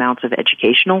disproportional amounts of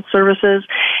educational services,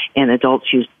 and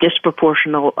adults use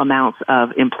disproportional amounts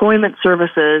of employment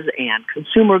services and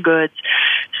consumer goods.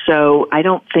 So I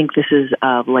don't think this is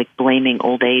like blaming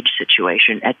old age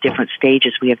situation. At different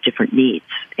stages, we have different needs,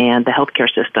 and the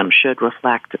healthcare system should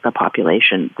reflect the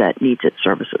population that needs its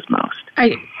services most.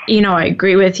 I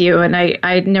agree with you, and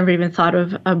I'd never even thought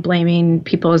of blaming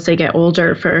people as they get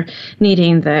older for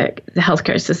needing the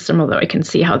healthcare system, although I can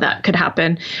see how that could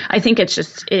happen. I think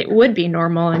it would be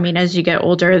normal. I mean, as you get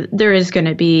older, there is going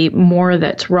to be more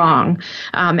that's wrong,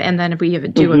 and then we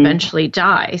do eventually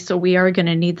die. So we are going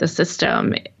to need the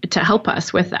system to help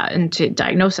us with that and to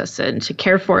diagnose us and to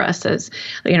care for us, as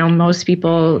most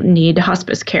people need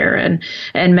hospice care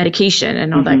and medication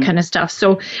and all that kind of stuff.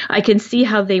 So I can see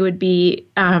how they would be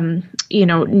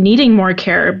needing more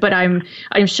care, but I'm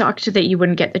shocked that you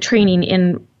wouldn't get the training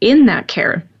in that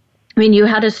care. I mean, you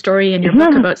had a story in your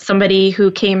book about somebody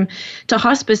who came to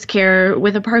hospice care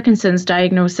with a Parkinson's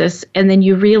diagnosis, and then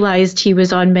you realized he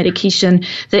was on medication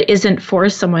that isn't for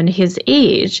someone his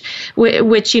age,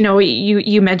 which,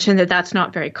 you mentioned that that's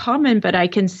not very common, but I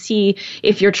can see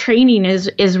if your training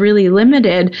is really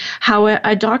limited, how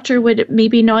a doctor would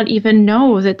maybe not even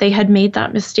know that they had made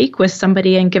that mistake with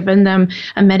somebody and given them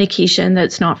a medication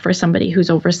that's not for somebody who's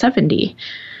over 70.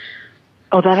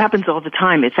 Oh, that happens all the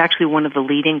time. It's actually one of the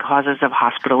leading causes of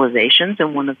hospitalizations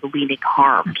and one of the leading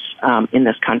harms in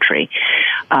this country,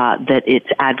 that it's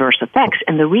adverse effects.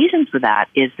 And the reason for that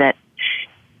is that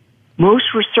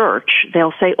most research,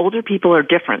 they'll say older people are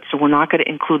different, so we're not going to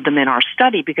include them in our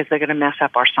study because they're going to mess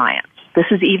up our science. This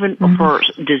is even for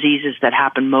diseases that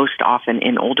happen most often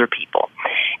in older people.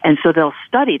 And so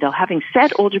having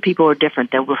said older people are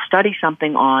different, they will study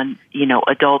something on,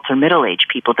 adults or middle-aged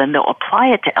people, then they'll apply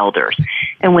it to elders.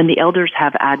 And when the elders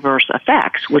have adverse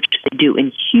effects, which they do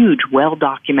in huge,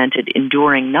 well-documented,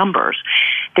 enduring numbers,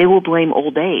 they will blame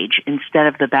old age instead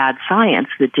of the bad science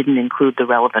that didn't include the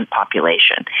relevant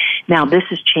population. Now, this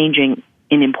is changing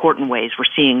in important ways. We're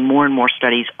seeing more and more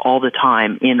studies all the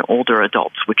time in older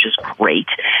adults, which is great.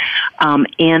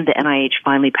 And the NIH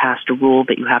finally passed a rule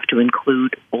that you have to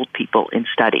include old people in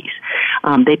studies.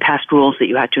 They passed rules that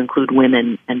you had to include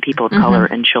women and people of color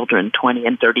and children 20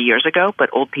 and 30 years ago, but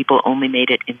old people only made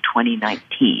it in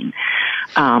 2019.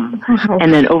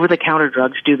 And then over-the-counter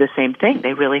drugs do the same thing.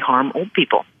 They really harm old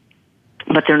people.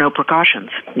 But there are no precautions.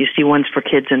 You see ones for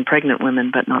kids and pregnant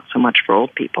women, but not so much for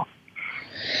old people.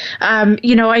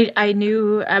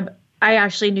 I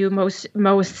actually knew most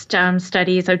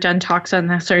studies. I've done talks on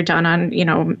this are done on,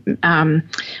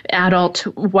 adult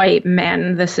white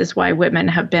men. This is why women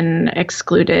have been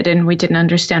excluded, and we didn't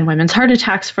understand women's heart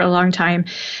attacks for a long time,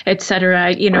 et cetera.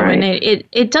 Right. And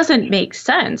it doesn't make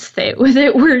sense that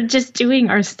we're just doing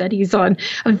our studies on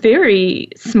a very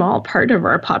small part of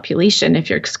our population. If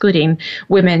you're excluding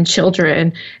women,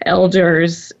 children,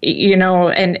 elders,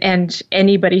 and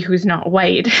anybody who's not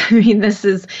white. I mean, this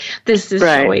is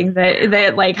right. Showing that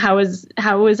like how is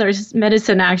our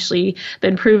medicine actually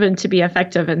been proven to be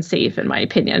effective and safe, in my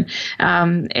opinion,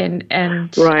 and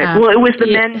right. Well, it was the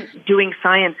men doing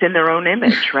science in their own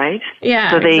image, right?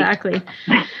 Yeah, so exactly.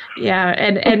 Yeah,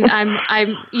 and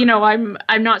I'm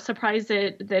not surprised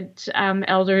that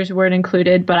elders weren't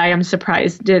included, but I am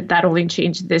surprised that only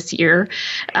changed this year,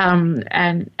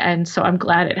 and so I'm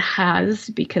glad it has,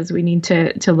 because we need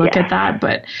to look at that.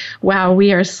 But wow,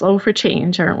 we are slow for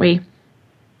change, aren't we?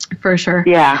 For sure.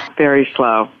 Yeah, very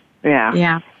slow. Yeah.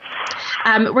 Yeah.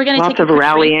 We're going to take lots of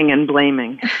rallying and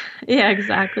blaming. Yeah,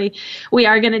 exactly. We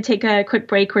are going to take a quick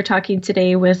break. We're talking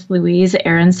today with Louise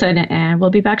Aronson, and we'll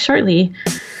be back shortly.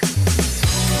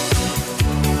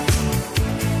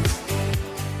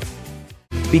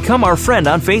 Become our friend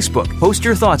on Facebook. Post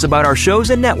your thoughts about our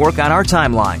shows and network on our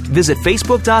timeline. Visit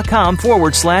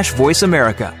facebook.com/Voice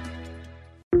America.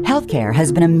 Healthcare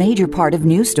has been a major part of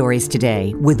news stories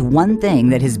today, with one thing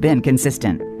that has been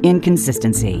consistent: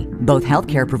 inconsistency. Both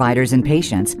healthcare providers and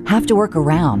patients have to work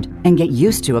around and get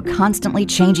used to a constantly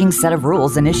changing set of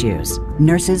rules and issues.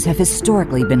 Nurses have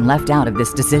historically been left out of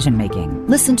this decision-making.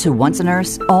 Listen to Once a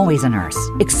Nurse, Always a Nurse,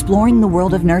 Exploring the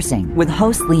World of Nursing with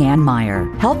host Leanne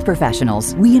Meyer. Health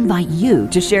professionals, we invite you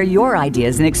to share your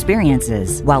ideas and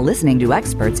experiences while listening to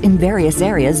experts in various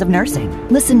areas of nursing.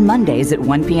 Listen Mondays at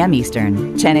 1 p.m.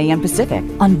 Eastern, 10 a.m. Pacific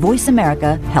on Voice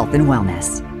America Health and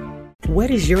Wellness.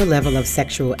 What is your level of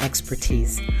sexual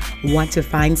expertise? Want to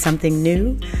find something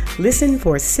new? Listen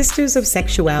for Sisters of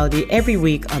Sexuality every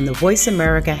week on the Voice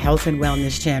America Health and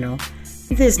Wellness channel.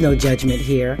 There's no judgment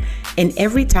here, and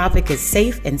every topic is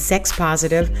safe and sex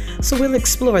positive, so we'll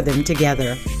explore them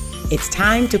together. It's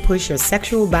time to push your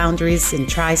sexual boundaries and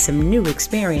try some new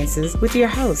experiences with your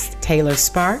hosts, Taylor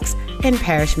Sparks and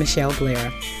Parrish Michelle Blair.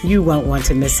 You won't want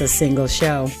to miss a single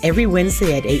show. Every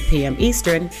Wednesday at 8 p.m.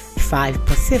 Eastern, 5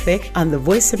 Pacific on the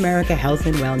Voice America Health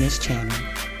and Wellness channel.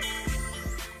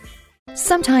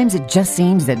 Sometimes it just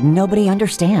seems that nobody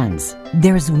understands.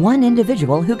 There's one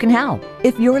individual who can help.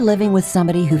 If you're living with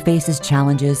somebody who faces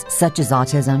challenges such as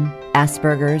autism,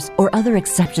 Asperger's, or other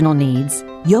exceptional needs,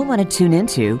 you'll want to tune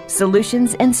into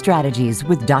Solutions and Strategies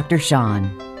with Dr.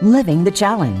 Sean, Living the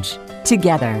Challenge.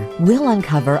 Together, we'll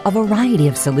uncover a variety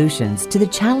of solutions to the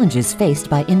challenges faced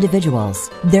by individuals,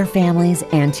 their families,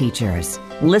 and teachers.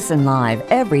 Listen live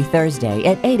every Thursday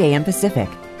at 8 a.m. Pacific,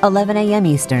 11 a.m.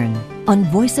 Eastern, on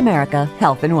Voice America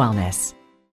Health and Wellness.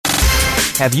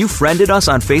 Have you friended us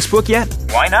on Facebook yet?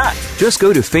 Why not? Just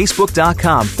go to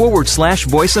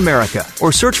facebook.com/Voice America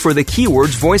or search for the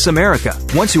keywords Voice America.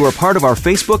 Once you are part of our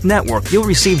Facebook network, you'll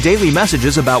receive daily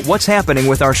messages about what's happening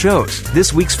with our shows,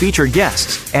 this week's featured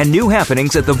guests, and new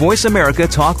happenings at the Voice America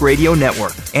Talk Radio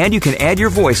Network. And you can add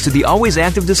your voice to the always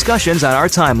active discussions on our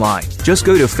timeline. Just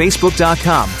go to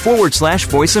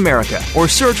facebook.com/Voice America or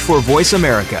search for Voice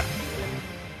America.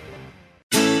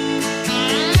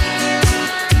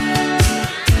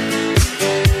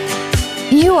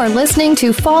 You are listening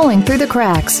to Falling Through the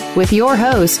Cracks with your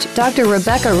host, Dr.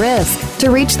 Rebecca Risk. To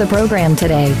reach the program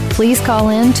today, please call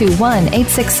in to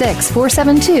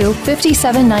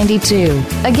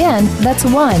 1-866-472-5792. Again, that's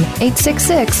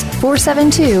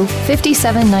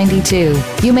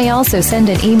 1-866-472-5792. You may also send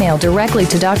an email directly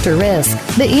to Dr. Risk.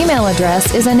 The email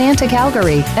address is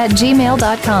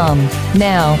anantacalgary@gmail.com.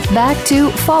 Now, back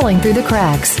to Falling Through the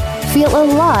Cracks. Feel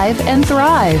alive and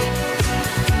thrive.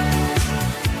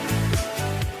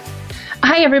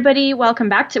 Hi, everybody. Welcome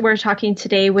back. We're talking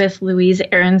today with Louise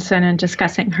Aronson and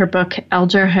discussing her book,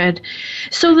 Elderhood.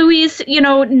 So, Louise,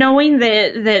 knowing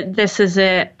that this is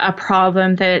a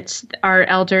problem, that our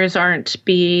elders aren't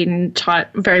being taught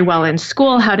very well in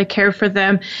school how to care for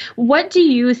them, what do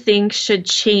you think should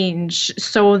change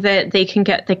so that they can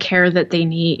get the care that they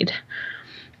need?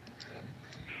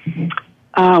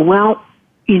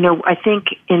 I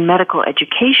think in medical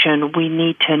education, we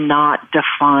need to not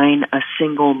define a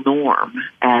single norm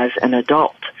as an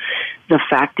adult. The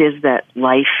fact is that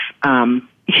life, the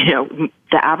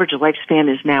average lifespan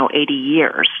is now 80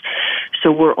 years.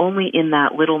 So we're only in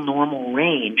that little normal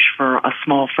range for a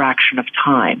small fraction of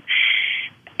time.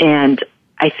 And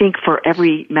I think for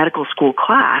every medical school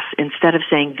class, instead of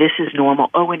saying this is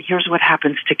normal, and here's what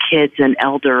happens to kids and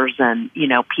elders and,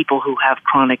 people who have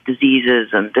chronic diseases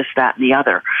and this, that, and the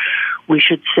other, we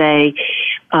should say,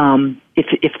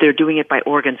 if they're doing it by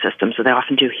organ system, so they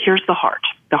often do, here's the heart.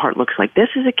 The heart looks like this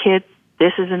is a kid,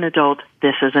 this is an adult,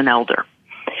 this is an elder.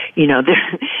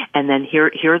 And then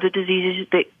here are the diseases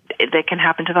that can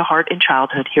happen to the heart in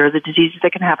childhood. Here are the diseases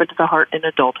that can happen to the heart in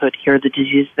adulthood. Here are the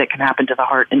diseases that can happen to the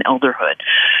heart in elderhood.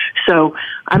 So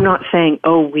I'm not saying,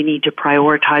 we need to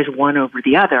prioritize one over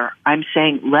the other. I'm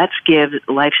saying let's give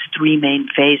life's three main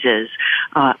phases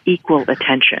equal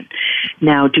attention.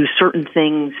 Now, do certain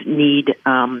things need,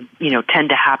 tend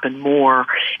to happen more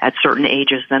at certain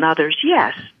ages than others?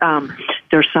 Yes.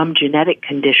 There's some genetic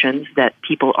conditions that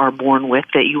people are born with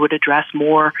that you would address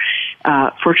more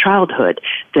for childhood.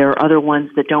 There are other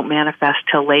ones that don't manifest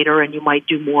till later, and you might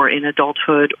do more in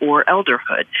adulthood or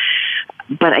elderhood.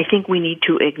 But I think we need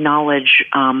to acknowledge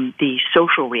the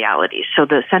social realities. So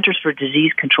the Centers for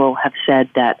Disease Control have said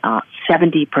that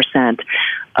 70%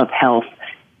 of health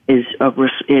is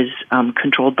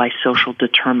controlled by social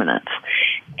determinants.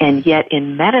 And yet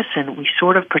in medicine, we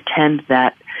sort of pretend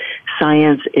that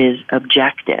science is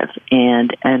objective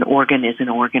and an organ is an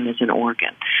organ is an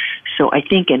organ. So I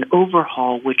think an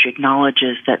overhaul which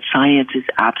acknowledges that science is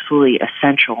absolutely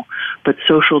essential, but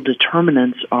social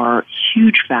determinants are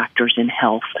huge factors in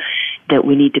health that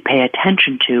we need to pay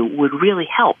attention to would really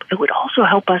help. It would also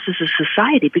help us as a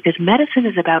society because medicine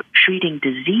is about treating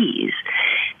disease.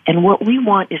 And what we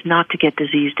want is not to get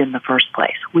diseased in the first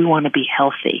place. We want to be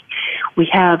healthy. We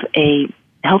have a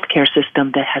healthcare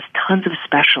system that has tons of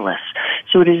specialists.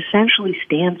 So it essentially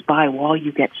stands by while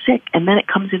you get sick, and then it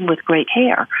comes in with great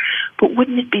care. But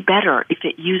wouldn't it be better if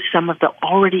it used some of the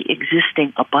already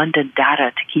existing abundant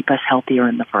data to keep us healthier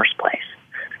in the first place?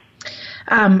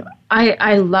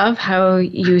 I love how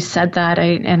you said that,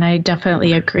 and I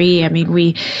definitely agree. I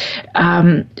mean,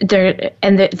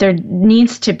 there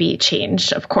needs to be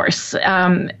change, of course.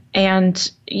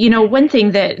 And, one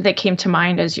thing that came to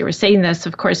mind as you were saying this,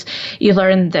 of course, you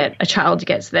learn that a child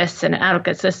gets this and an adult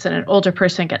gets this and an older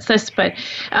person gets this. But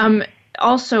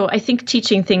also, I think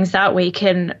teaching things that way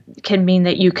can mean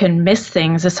that you can miss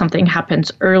things if something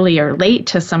happens early or late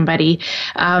to somebody,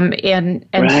 and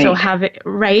right. so have it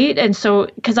right. And so,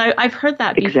 because I've heard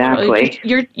that before, exactly.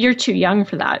 You're too young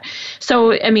for that.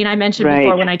 So, I mean, I mentioned right.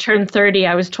 before when I turned 30,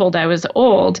 I was told I was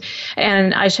old,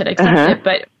 and I should accept it,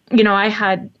 but. I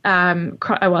had,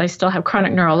 I still have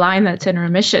chronic neural Lyme that's in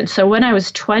remission. So when I was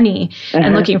 20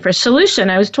 and looking for a solution,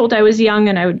 I was told I was young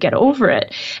and I would get over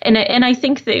it. And I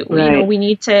think that, right. We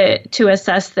need to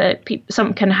assess that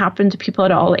something can happen to people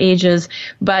at all ages,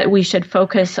 but we should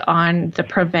focus on the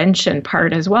prevention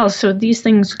part as well, so these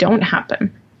things don't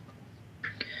happen.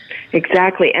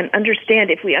 Exactly. And understand,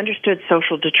 if we understood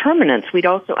social determinants, we'd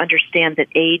also understand that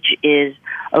age is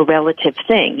a relative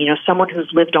thing. Someone who's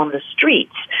lived on the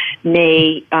streets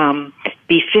may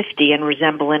be 50 and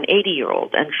resemble an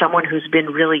 80-year-old, and someone who's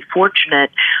been really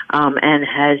fortunate and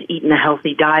has eaten a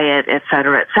healthy diet, et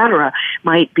cetera,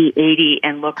 might be 80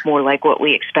 and look more like what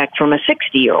we expect from a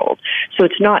 60-year-old. So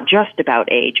it's not just about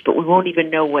age, but we won't even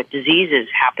know what diseases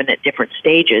happen at different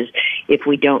stages if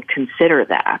we don't consider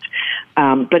that.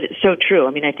 But it's so true.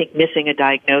 I mean, I think missing a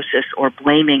diagnosis or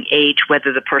blaming age,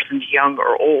 whether the person's young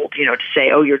or old, to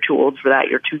say, oh, you're too old for that,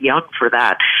 you're too young for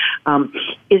that,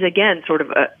 is again sort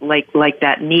of like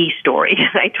that knee story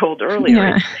I told earlier.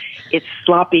 Yeah. It's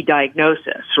sloppy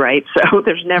diagnosis, right? So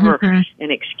there's never an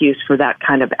excuse for that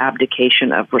kind of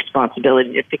abdication of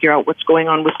responsibility to figure out what's going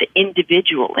on with the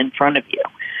individual in front of you.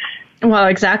 Well,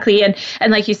 exactly. And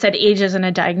like you said, age isn't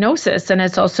a diagnosis, and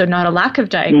it's also not a lack of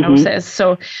diagnosis.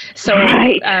 So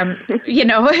right.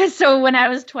 So when I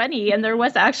was 20 and there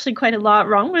was actually quite a lot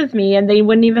wrong with me and they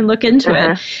wouldn't even look into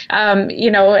it.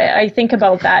 I think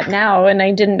about that now, and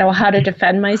I didn't know how to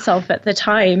defend myself at the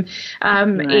time.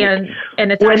 Right.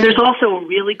 And it's there's also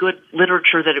really good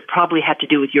literature that it probably had to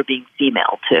do with your being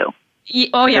female too.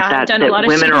 Oh yeah, I've done a lot of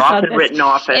women are often this. written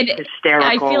off as hysterical.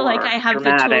 I feel like I have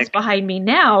dramatic. the tools behind me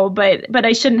now, but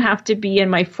I shouldn't have to be in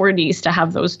my 40s to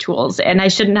have those tools, and I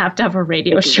shouldn't have to have a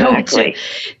radio show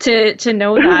to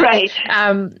know that. Right.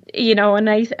 And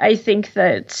I think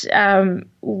that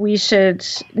we should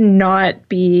not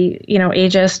be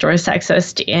ageist or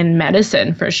sexist in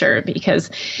medicine for sure,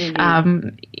 because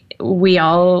we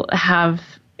all have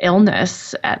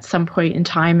illness at some point in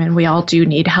time, and we all do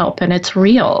need help, and it's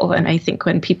real. And I think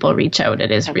when people reach out, it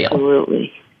is real.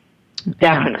 Absolutely.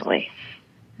 Definitely.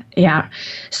 Yeah.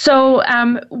 So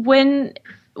when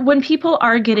people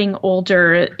are getting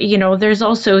older, there's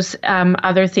also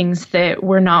other things that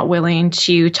we're not willing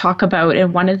to talk about,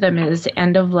 and one of them is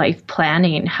end-of-life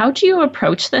planning. How do you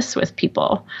approach this with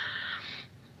people?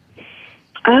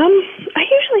 I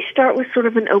usually start with sort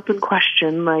of an open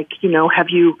question, like,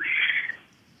 have you...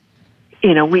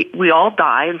 we all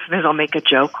die, and sometimes I'll make a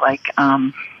joke like,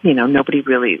 nobody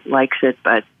really likes it,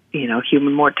 but,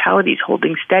 human mortality is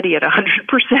holding steady at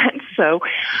 100%. So,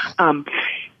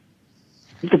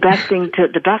 the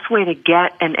best way to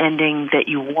get an ending that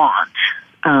you want,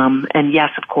 and yes,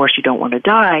 of course, you don't want to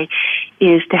die,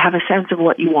 is to have a sense of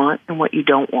what you want and what you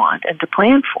don't want, and to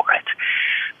plan for it.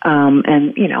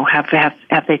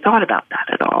 Have they thought about that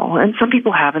at all? And some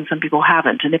people have, and some people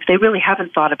haven't. And if they really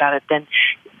haven't thought about it, then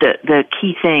the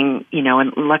key thing,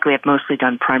 and luckily I've mostly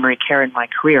done primary care in my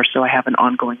career, so I have an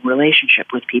ongoing relationship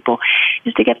with people,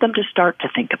 is to get them to start to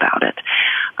think about it.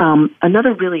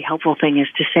 Another really helpful thing is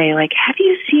to say, like, have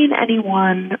you seen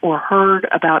anyone or heard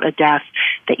about a death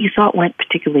that you thought went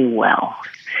particularly well?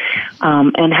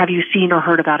 And have you seen or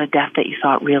heard about a death that you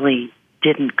thought really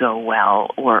didn't go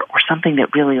well, or something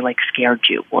that really scared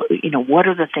you? What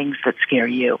are the things that scare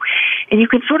you? And you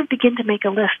can sort of begin to make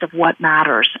a list of what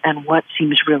matters and what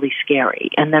seems really scary,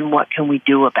 and then what can we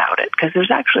do about it? Because there's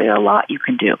actually a lot you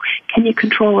can do. Can you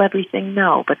control everything?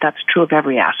 No, but that's true of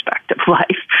every aspect of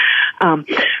life.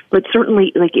 But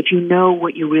certainly, if you know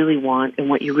what you really want and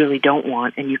what you really don't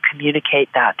want, and you communicate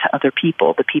that to other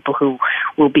people, the people who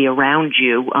will be around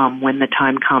you when the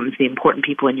time comes, the important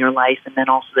people in your life, and then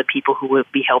also the people who will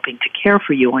be helping to care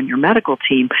for you on your medical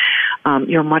team,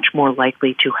 you're much more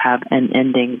likely to have an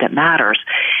ending that matters.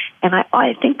 And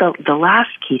I think the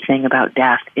last key thing about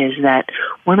death is that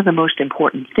one of the most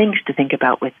important things to think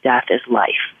about with death is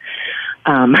life.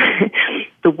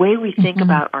 The way we think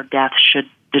about our death should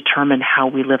determine how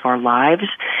we live our lives.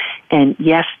 And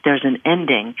yes, there's an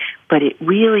ending, but it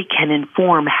really can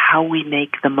inform how we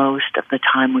make the most of the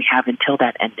time we have until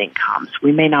that ending comes.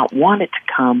 We may not want it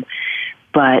to come,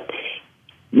 but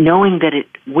knowing that it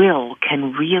will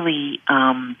can really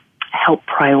help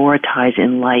prioritize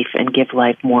in life and give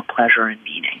life more pleasure and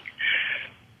meaning.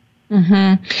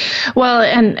 Well,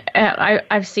 and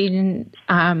I've seen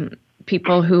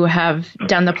people who have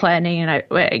done the planning, and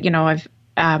I've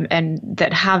and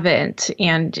that haven't.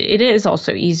 And it is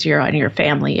also easier on your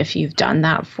family if you've done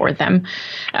that for them,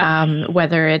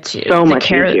 whether it's so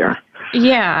much easier.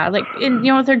 Yeah, like,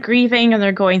 they're grieving and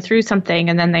they're going through something,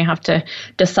 and then they have to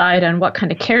decide on what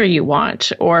kind of care you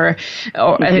want, or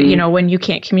when you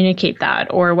can't communicate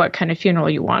that, or what kind of funeral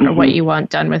you want, or what you want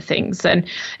done with things,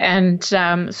 and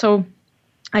so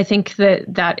I think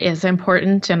that is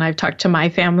important, and I've talked to my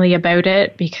family about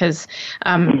it because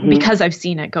I've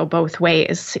seen it go both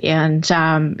ways, and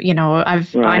I'm in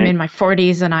my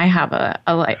 40s and I have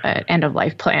a end of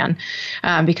life plan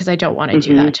because I don't want to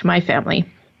do that to my family.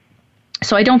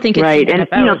 So I don't think it's right, and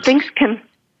things can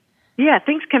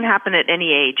happen at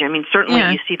any age. I mean, certainly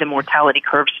you see the mortality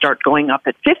curve start going up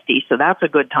at 50, so that's a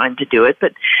good time to do it.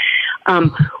 But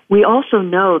we also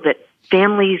know that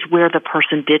families where the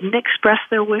person didn't express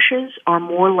their wishes are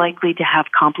more likely to have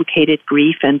complicated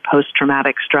grief and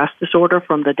post-traumatic stress disorder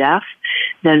from the death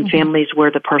than families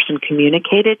where the person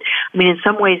communicated. I mean, in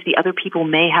some ways, the other people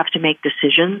may have to make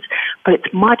decisions, but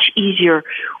it's much easier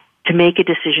to make a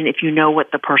decision if you know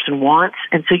what the person wants.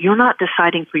 And so you're not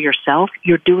deciding for yourself.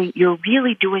 You're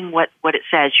really doing what it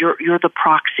says. You're the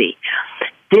proxy.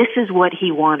 This is what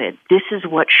he wanted. This is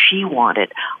what she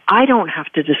wanted. I don't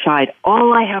have to decide.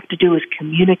 All I have to do is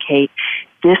communicate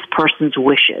this person's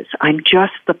wishes. I'm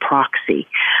just the proxy.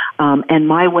 And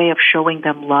my way of showing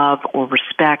them love or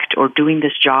respect or doing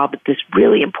this job, this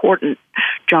really important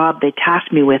job they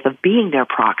tasked me with of being their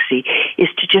proxy, is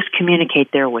to just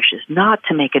communicate their wishes, not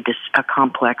to make a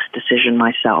complex decision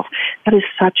myself. That is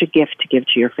such a gift to give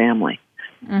to your family.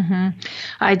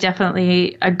 I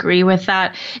definitely agree with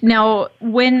that. Now,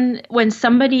 when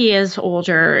somebody is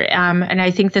older, and I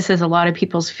think this is a lot of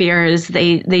people's fear, is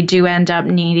they do end up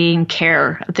needing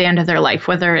care at the end of their life,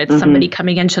 whether it's somebody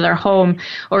coming into their home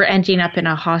or ending up in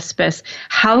a hospice.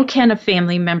 How can a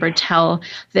family member tell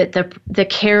that the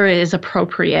care is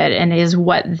appropriate and is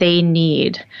what they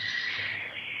need?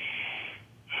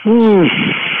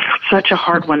 Such a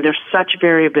hard one. There's such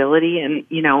variability,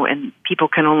 and people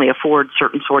can only afford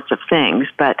certain sorts of things.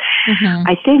 But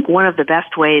I think one of the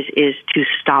best ways is to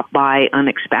stop by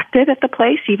unexpected at the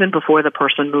place, even before the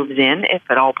person moves in, if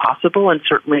at all possible, and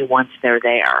certainly once they're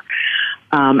there.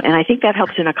 And I think that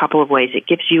helps in a couple of ways. It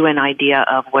gives you an idea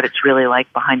of what it's really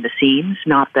like behind the scenes,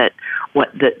 not that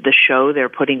what the show they're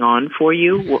putting on for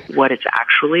you, what it's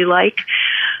actually like.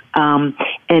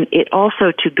 And it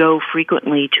also, to go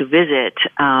frequently to visit,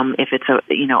 if it's a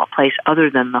place other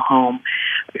than the home,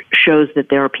 shows that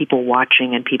there are people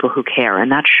watching and people who care.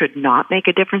 And that should not make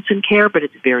a difference in care, but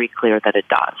it's very clear that it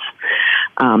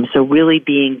does. So really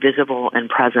being visible and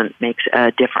present makes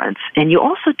a difference. And you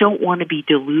also don't want to be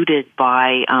deluded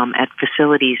by, at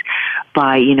facilities,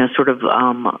 by,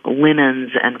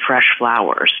 linens and fresh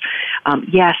flowers.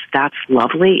 Yes, that's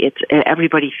lovely.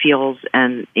 Everybody feels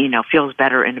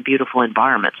better in a beautiful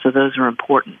environment. So those are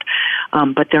important.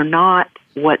 But they're not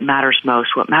what matters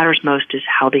most. What matters most is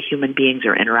how the human beings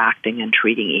are interacting and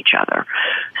treating each other.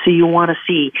 So you want to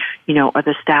see, are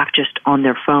the staff just on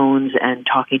their phones and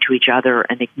talking to each other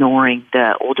and ignoring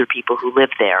the older people who live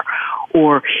there?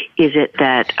 Or is it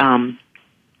that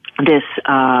this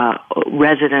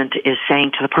resident is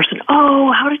saying to the person,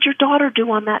 "Oh, how did your daughter do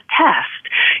on that test?"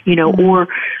 Or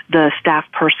the staff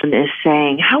person is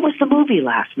saying, "How was the movie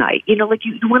last night?" You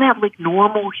want to have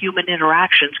normal human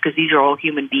interactions, because these are all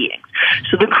human beings.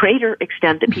 So the greater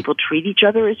extent that people treat each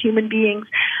other as human beings,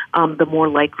 the more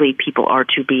likely people are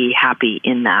to be happy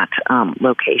in that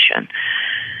location.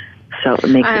 So it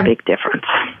makes a big difference.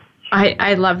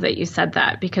 I love that you said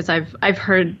that, because I've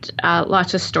heard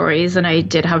lots of stories, and I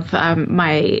did have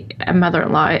my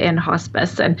mother-in-law in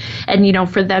hospice, and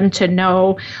for them to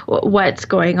know what's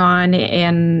going on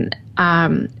in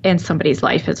somebody's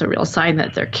life is a real sign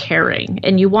that they're caring,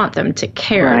 and you want them to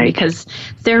care, because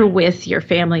they're with your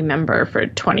family member for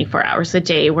 24 hours a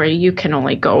day, where you can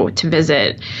only go to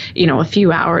visit, a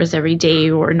few hours every day,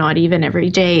 or not even every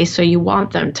day. So you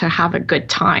want them to have a good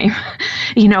time,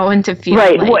 and to feel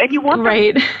right. Like, well, and you want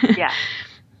right. Them, yeah.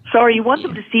 Sorry, you want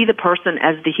them to see the person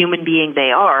as the human being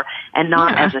they are, and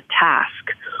not as a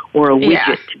task or a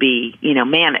widget to be,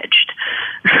 managed.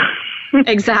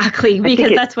 Exactly,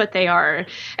 because that's what they are,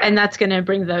 and that's going to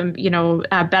bring them,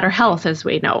 better health, as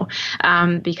we know,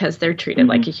 because they're treated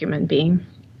like a human being.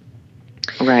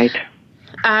 Right.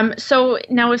 So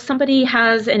now, if somebody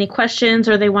has any questions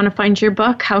or they want to find your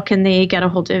book, how can they get a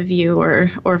hold of you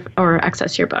or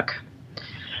access your book?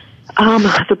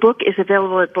 The book is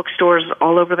available at bookstores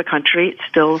all over the country. It's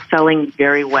still selling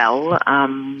very well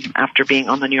after being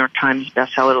on the New York Times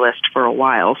bestseller list for a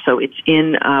while. So it's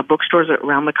in bookstores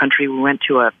around the country. We went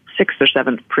to a 6th or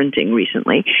 7th printing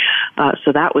recently,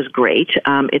 so that was great.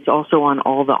 It's also on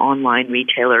all the online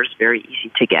retailers, very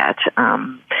easy to get,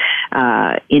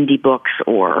 Indie Books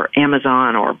or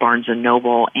Amazon or Barnes &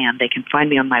 Noble, and they can find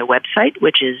me on my website,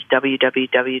 which is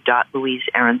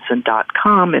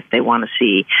www.louisearonson.com if they want to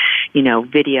see,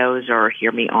 videos or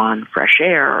hear me on Fresh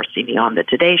Air or see me on the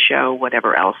Today Show,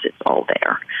 whatever else, it's all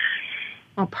there.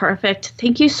 Oh, perfect.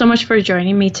 Thank you so much for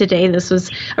joining me today. This was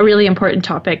a really important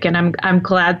topic, and I'm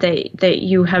glad that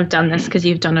you have done this because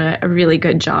you've done a really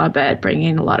good job at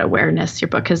bringing a lot of awareness. Your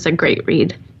book is a great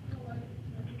read.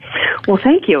 Well,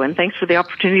 thank you, and thanks for the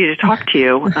opportunity to talk to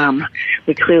you.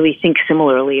 We clearly think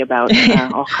similarly about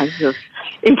all kinds of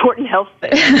important health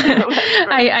things.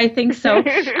 I think so.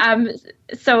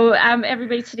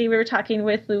 Everybody, today we were talking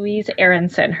with Louise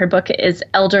Aronson. Her book is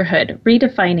Elderhood,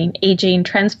 Redefining Aging,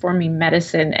 Transforming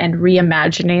Medicine, and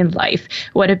Reimagining Life.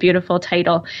 What a beautiful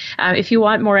title. If you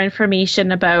want more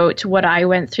information about what I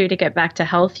went through to get back to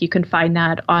health, you can find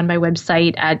that on my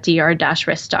website at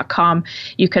dr-risk.com.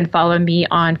 You can follow me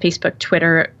on Facebook,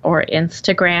 Twitter, or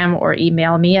Instagram, or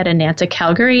email me at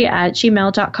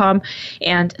anantacalgary@gmail.com.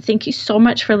 And thank you so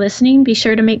much for listening. Be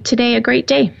sure to make today a great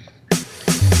day.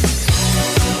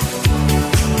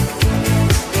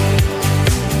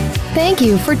 Thank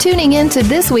you for tuning in to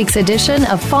this week's edition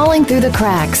of Falling Through the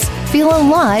Cracks. Feel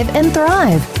alive and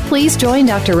thrive. Please join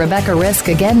Dr. Rebecca Risk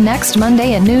again next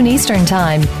Monday at noon Eastern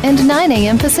Time and 9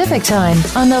 a.m. Pacific Time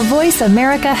on the Voice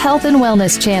America Health and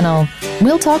Wellness Channel.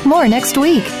 We'll talk more next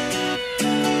week.